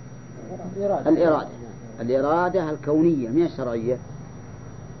 الإرادة الكونية من الشرعية.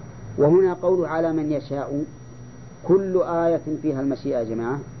 وهنا قوله على من يشاء، كل آية فيها المشيئة يا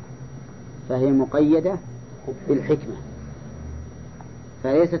جماعة فهي مقيدة بالحكمة،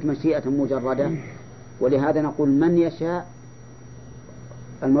 فليست مشيئة مجردة، ولهذا نقول من يشاء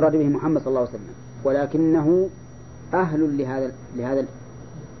المراد به محمد صلى الله عليه وسلم، ولكنه أهل لهذا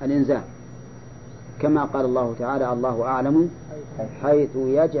الإنزال، كما قال الله تعالى الله أعلم حيث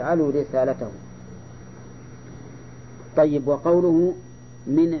يجعل رسالته. طيب، وقوله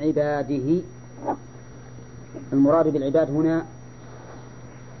من عباده، المراد بالعباد هنا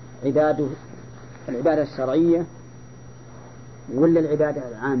عباده العبادة الشرعية ولا العبادة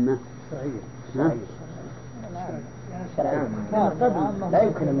العامة؟ شرعية. لا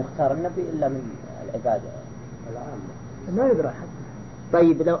يمكن أن يختار النبي إلا من العبادة العامة، ما يدرى حد.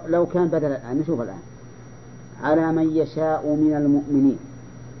 طيب، لو كان بدل الآن، نشوف الآن على من يشاء من المؤمنين،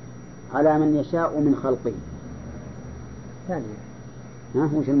 على من يشاء من خلقه. ها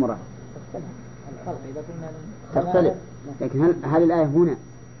وش المراد؟ تختلف، لكن هل الآية هنا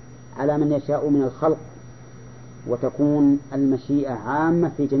على من يشاء من الخلق وتكون المشيئة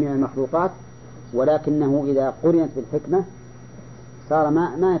عامة في جميع المخلوقات، ولكنه إذا قرنت بالحكمة صار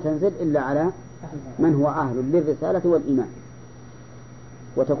ما تنزل إلا على من هو أهل للرسالة والإيمان،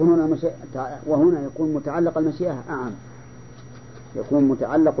 وتكون هنا وهنا يكون متعلق المشيئة أعم، يكون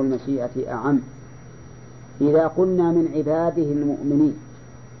متعلق المشيئة أعم. إذا قلنا من عباده المؤمنين،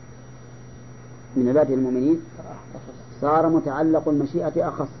 من عباده المؤمنين صار متعلق المشيئة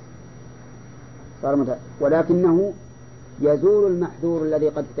أخص، ولكنه يزول المحذور الذي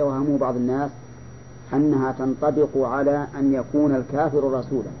قد توهمه بعض الناس أنها تنطبق على أن يكون الكافر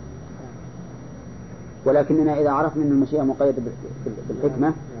رسولا، ولكننا إذا عرفنا أن المشيئة مقيدة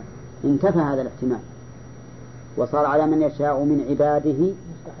بالحكمة انتفى هذا الاحتمال، وصار على من يشاء من عباده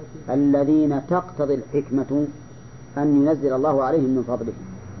الذين تقتضي الحكمة أن ينزل الله عليهم من فضله.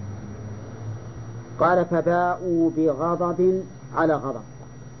 قال فباءوا بغضب على غضب،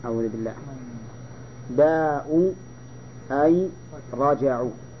 أعوذ بالله. باءوا أي رجعوا،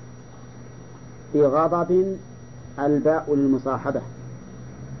 بغضب الباء للمصاحبة،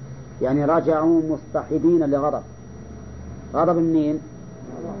 يعني رجعوا مصطحبين لغضب. غضب منين؟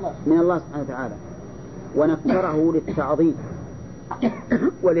 من الله سبحانه وتعالى، ونكره للتعظيم.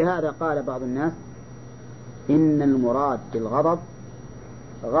 ولهذا قال بعض الناس إن المراد بالغضب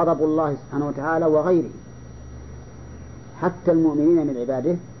غضب الله سبحانه وتعالى وغيره، حتى المؤمنين من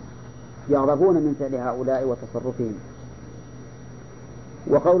عباده يغضبون من فعل هؤلاء وتصرفهم.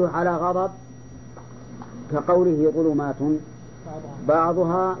 وقوله على غضب كقوله ظلمات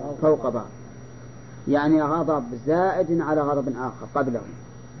بعضها فوق بعض، يعني غضب زائد على غضب آخر قبله.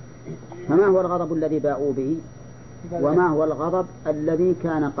 فما هو الغضب الذي باءوا به، وما هو الغضب الذي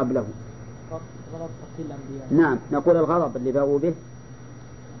كان قبله؟ نعم، نقول الغضب اللي باءوا به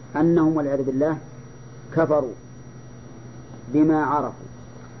أنهم والعياذ بالله كفروا بما عرفوا،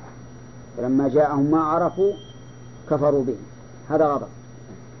 فلما جاءهم ما عرفوا كفروا به، هذا غضب.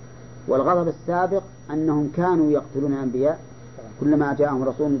 والغضب السابق أنهم كانوا يقتلون الأنبياء، كلما جاءهم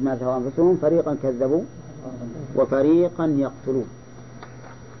رسول بما تهوى أنفسهم فريقا كذبوا وفريقا يقتلون.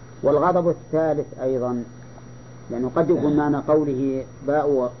 والغضب الثالث أيضا، لأنه قد يكون معنى قوله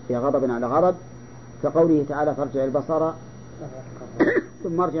باءوا بغضب على غضب كقوله تعالى فارجع البصر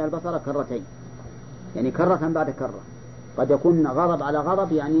ثم ارجع البصر كرتين، يعني كرة بعد كرة. قد يكون غضب على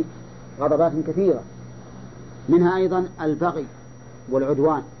غضب يعني غضبات كثيرة، منها أيضا البغي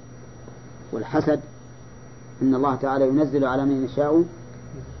والعدوان والحسد، إن الله تعالى ينزل على من يشاء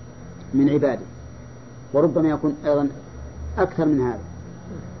من عباده. وربما يكون أيضا أكثر من هذا،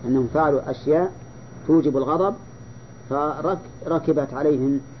 أنهم فعلوا أشياء توجب الغضب فركبت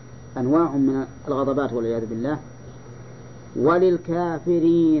عليهم أنواع من الغضبات والعياذ بالله.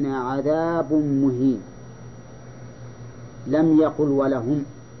 وللكافرين عذاب مهين، لم يقل ولهم،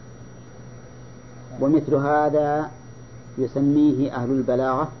 ومثل هذا يسميه أهل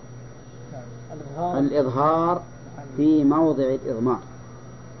البلاغة الإظهار في موضع الإضمار.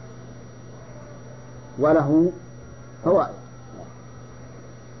 وله فوائد.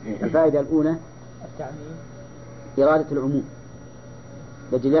 الفائدة الأولى إرادة العموم،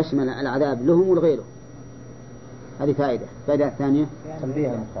 يجب يشمل العذاب لهم ولغيره، هذه فائدة. الفائدة الثانية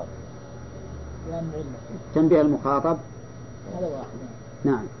تنبيه المخاطب،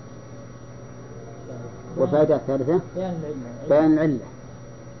 نعم. والفائدة الثالثة بيان العلة.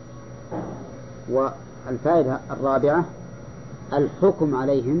 والفائدة الرابعة الحكم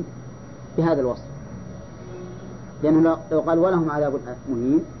عليهم بهذا الوصف، لأنه لو قال ولهم عذاب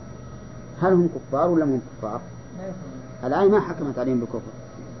مهين هل هم كفار ولا هم كفار؟ الآية ما حكمت عليهم بالكفر،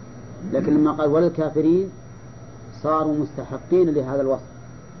 لكن لما قال وللكافرين صاروا مستحقين لهذا الوصف،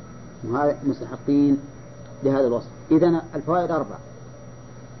 مستحقين لهذا الوصف. إذن الفوائد 4: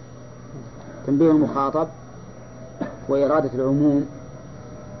 تنبيه المخاطب، وإرادة العموم،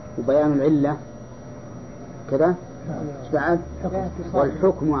 وبيان العلة كذا بعد،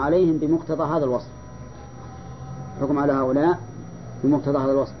 والحكم عليهم بمقتضى هذا الوصف، حكم على هؤلاء بمقتضى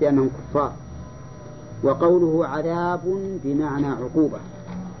هذا الوصف بأنهم كفار. وقوله عذاب بمعنى عقوبة،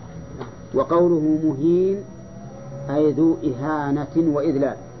 وقوله مهين أي ذو إهانة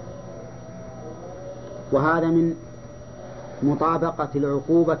وإذلال، وهذا من مطابقة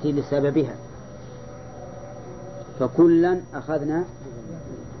العقوبة لسببها، فكلا أخذنا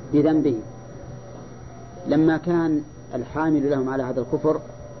بذنبه. لما كان الحامل لهم على هذا الكفر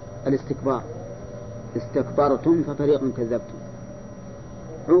الاستكبار، استكبرتم ففريقا كذبتم،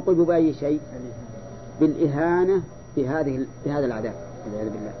 عوقبوا بأي شيء؟ بالإهانة بهذا العذاب والعياذ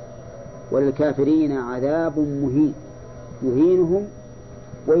بالله. وللكافرين عذاب مهين يهينهم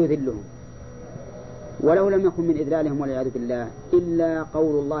ويذلهم. ولو لم يكن من إذلالهم والعياذ بالله إلا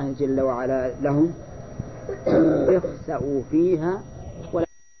قول الله جل وعلا لهم اخسأوا فيها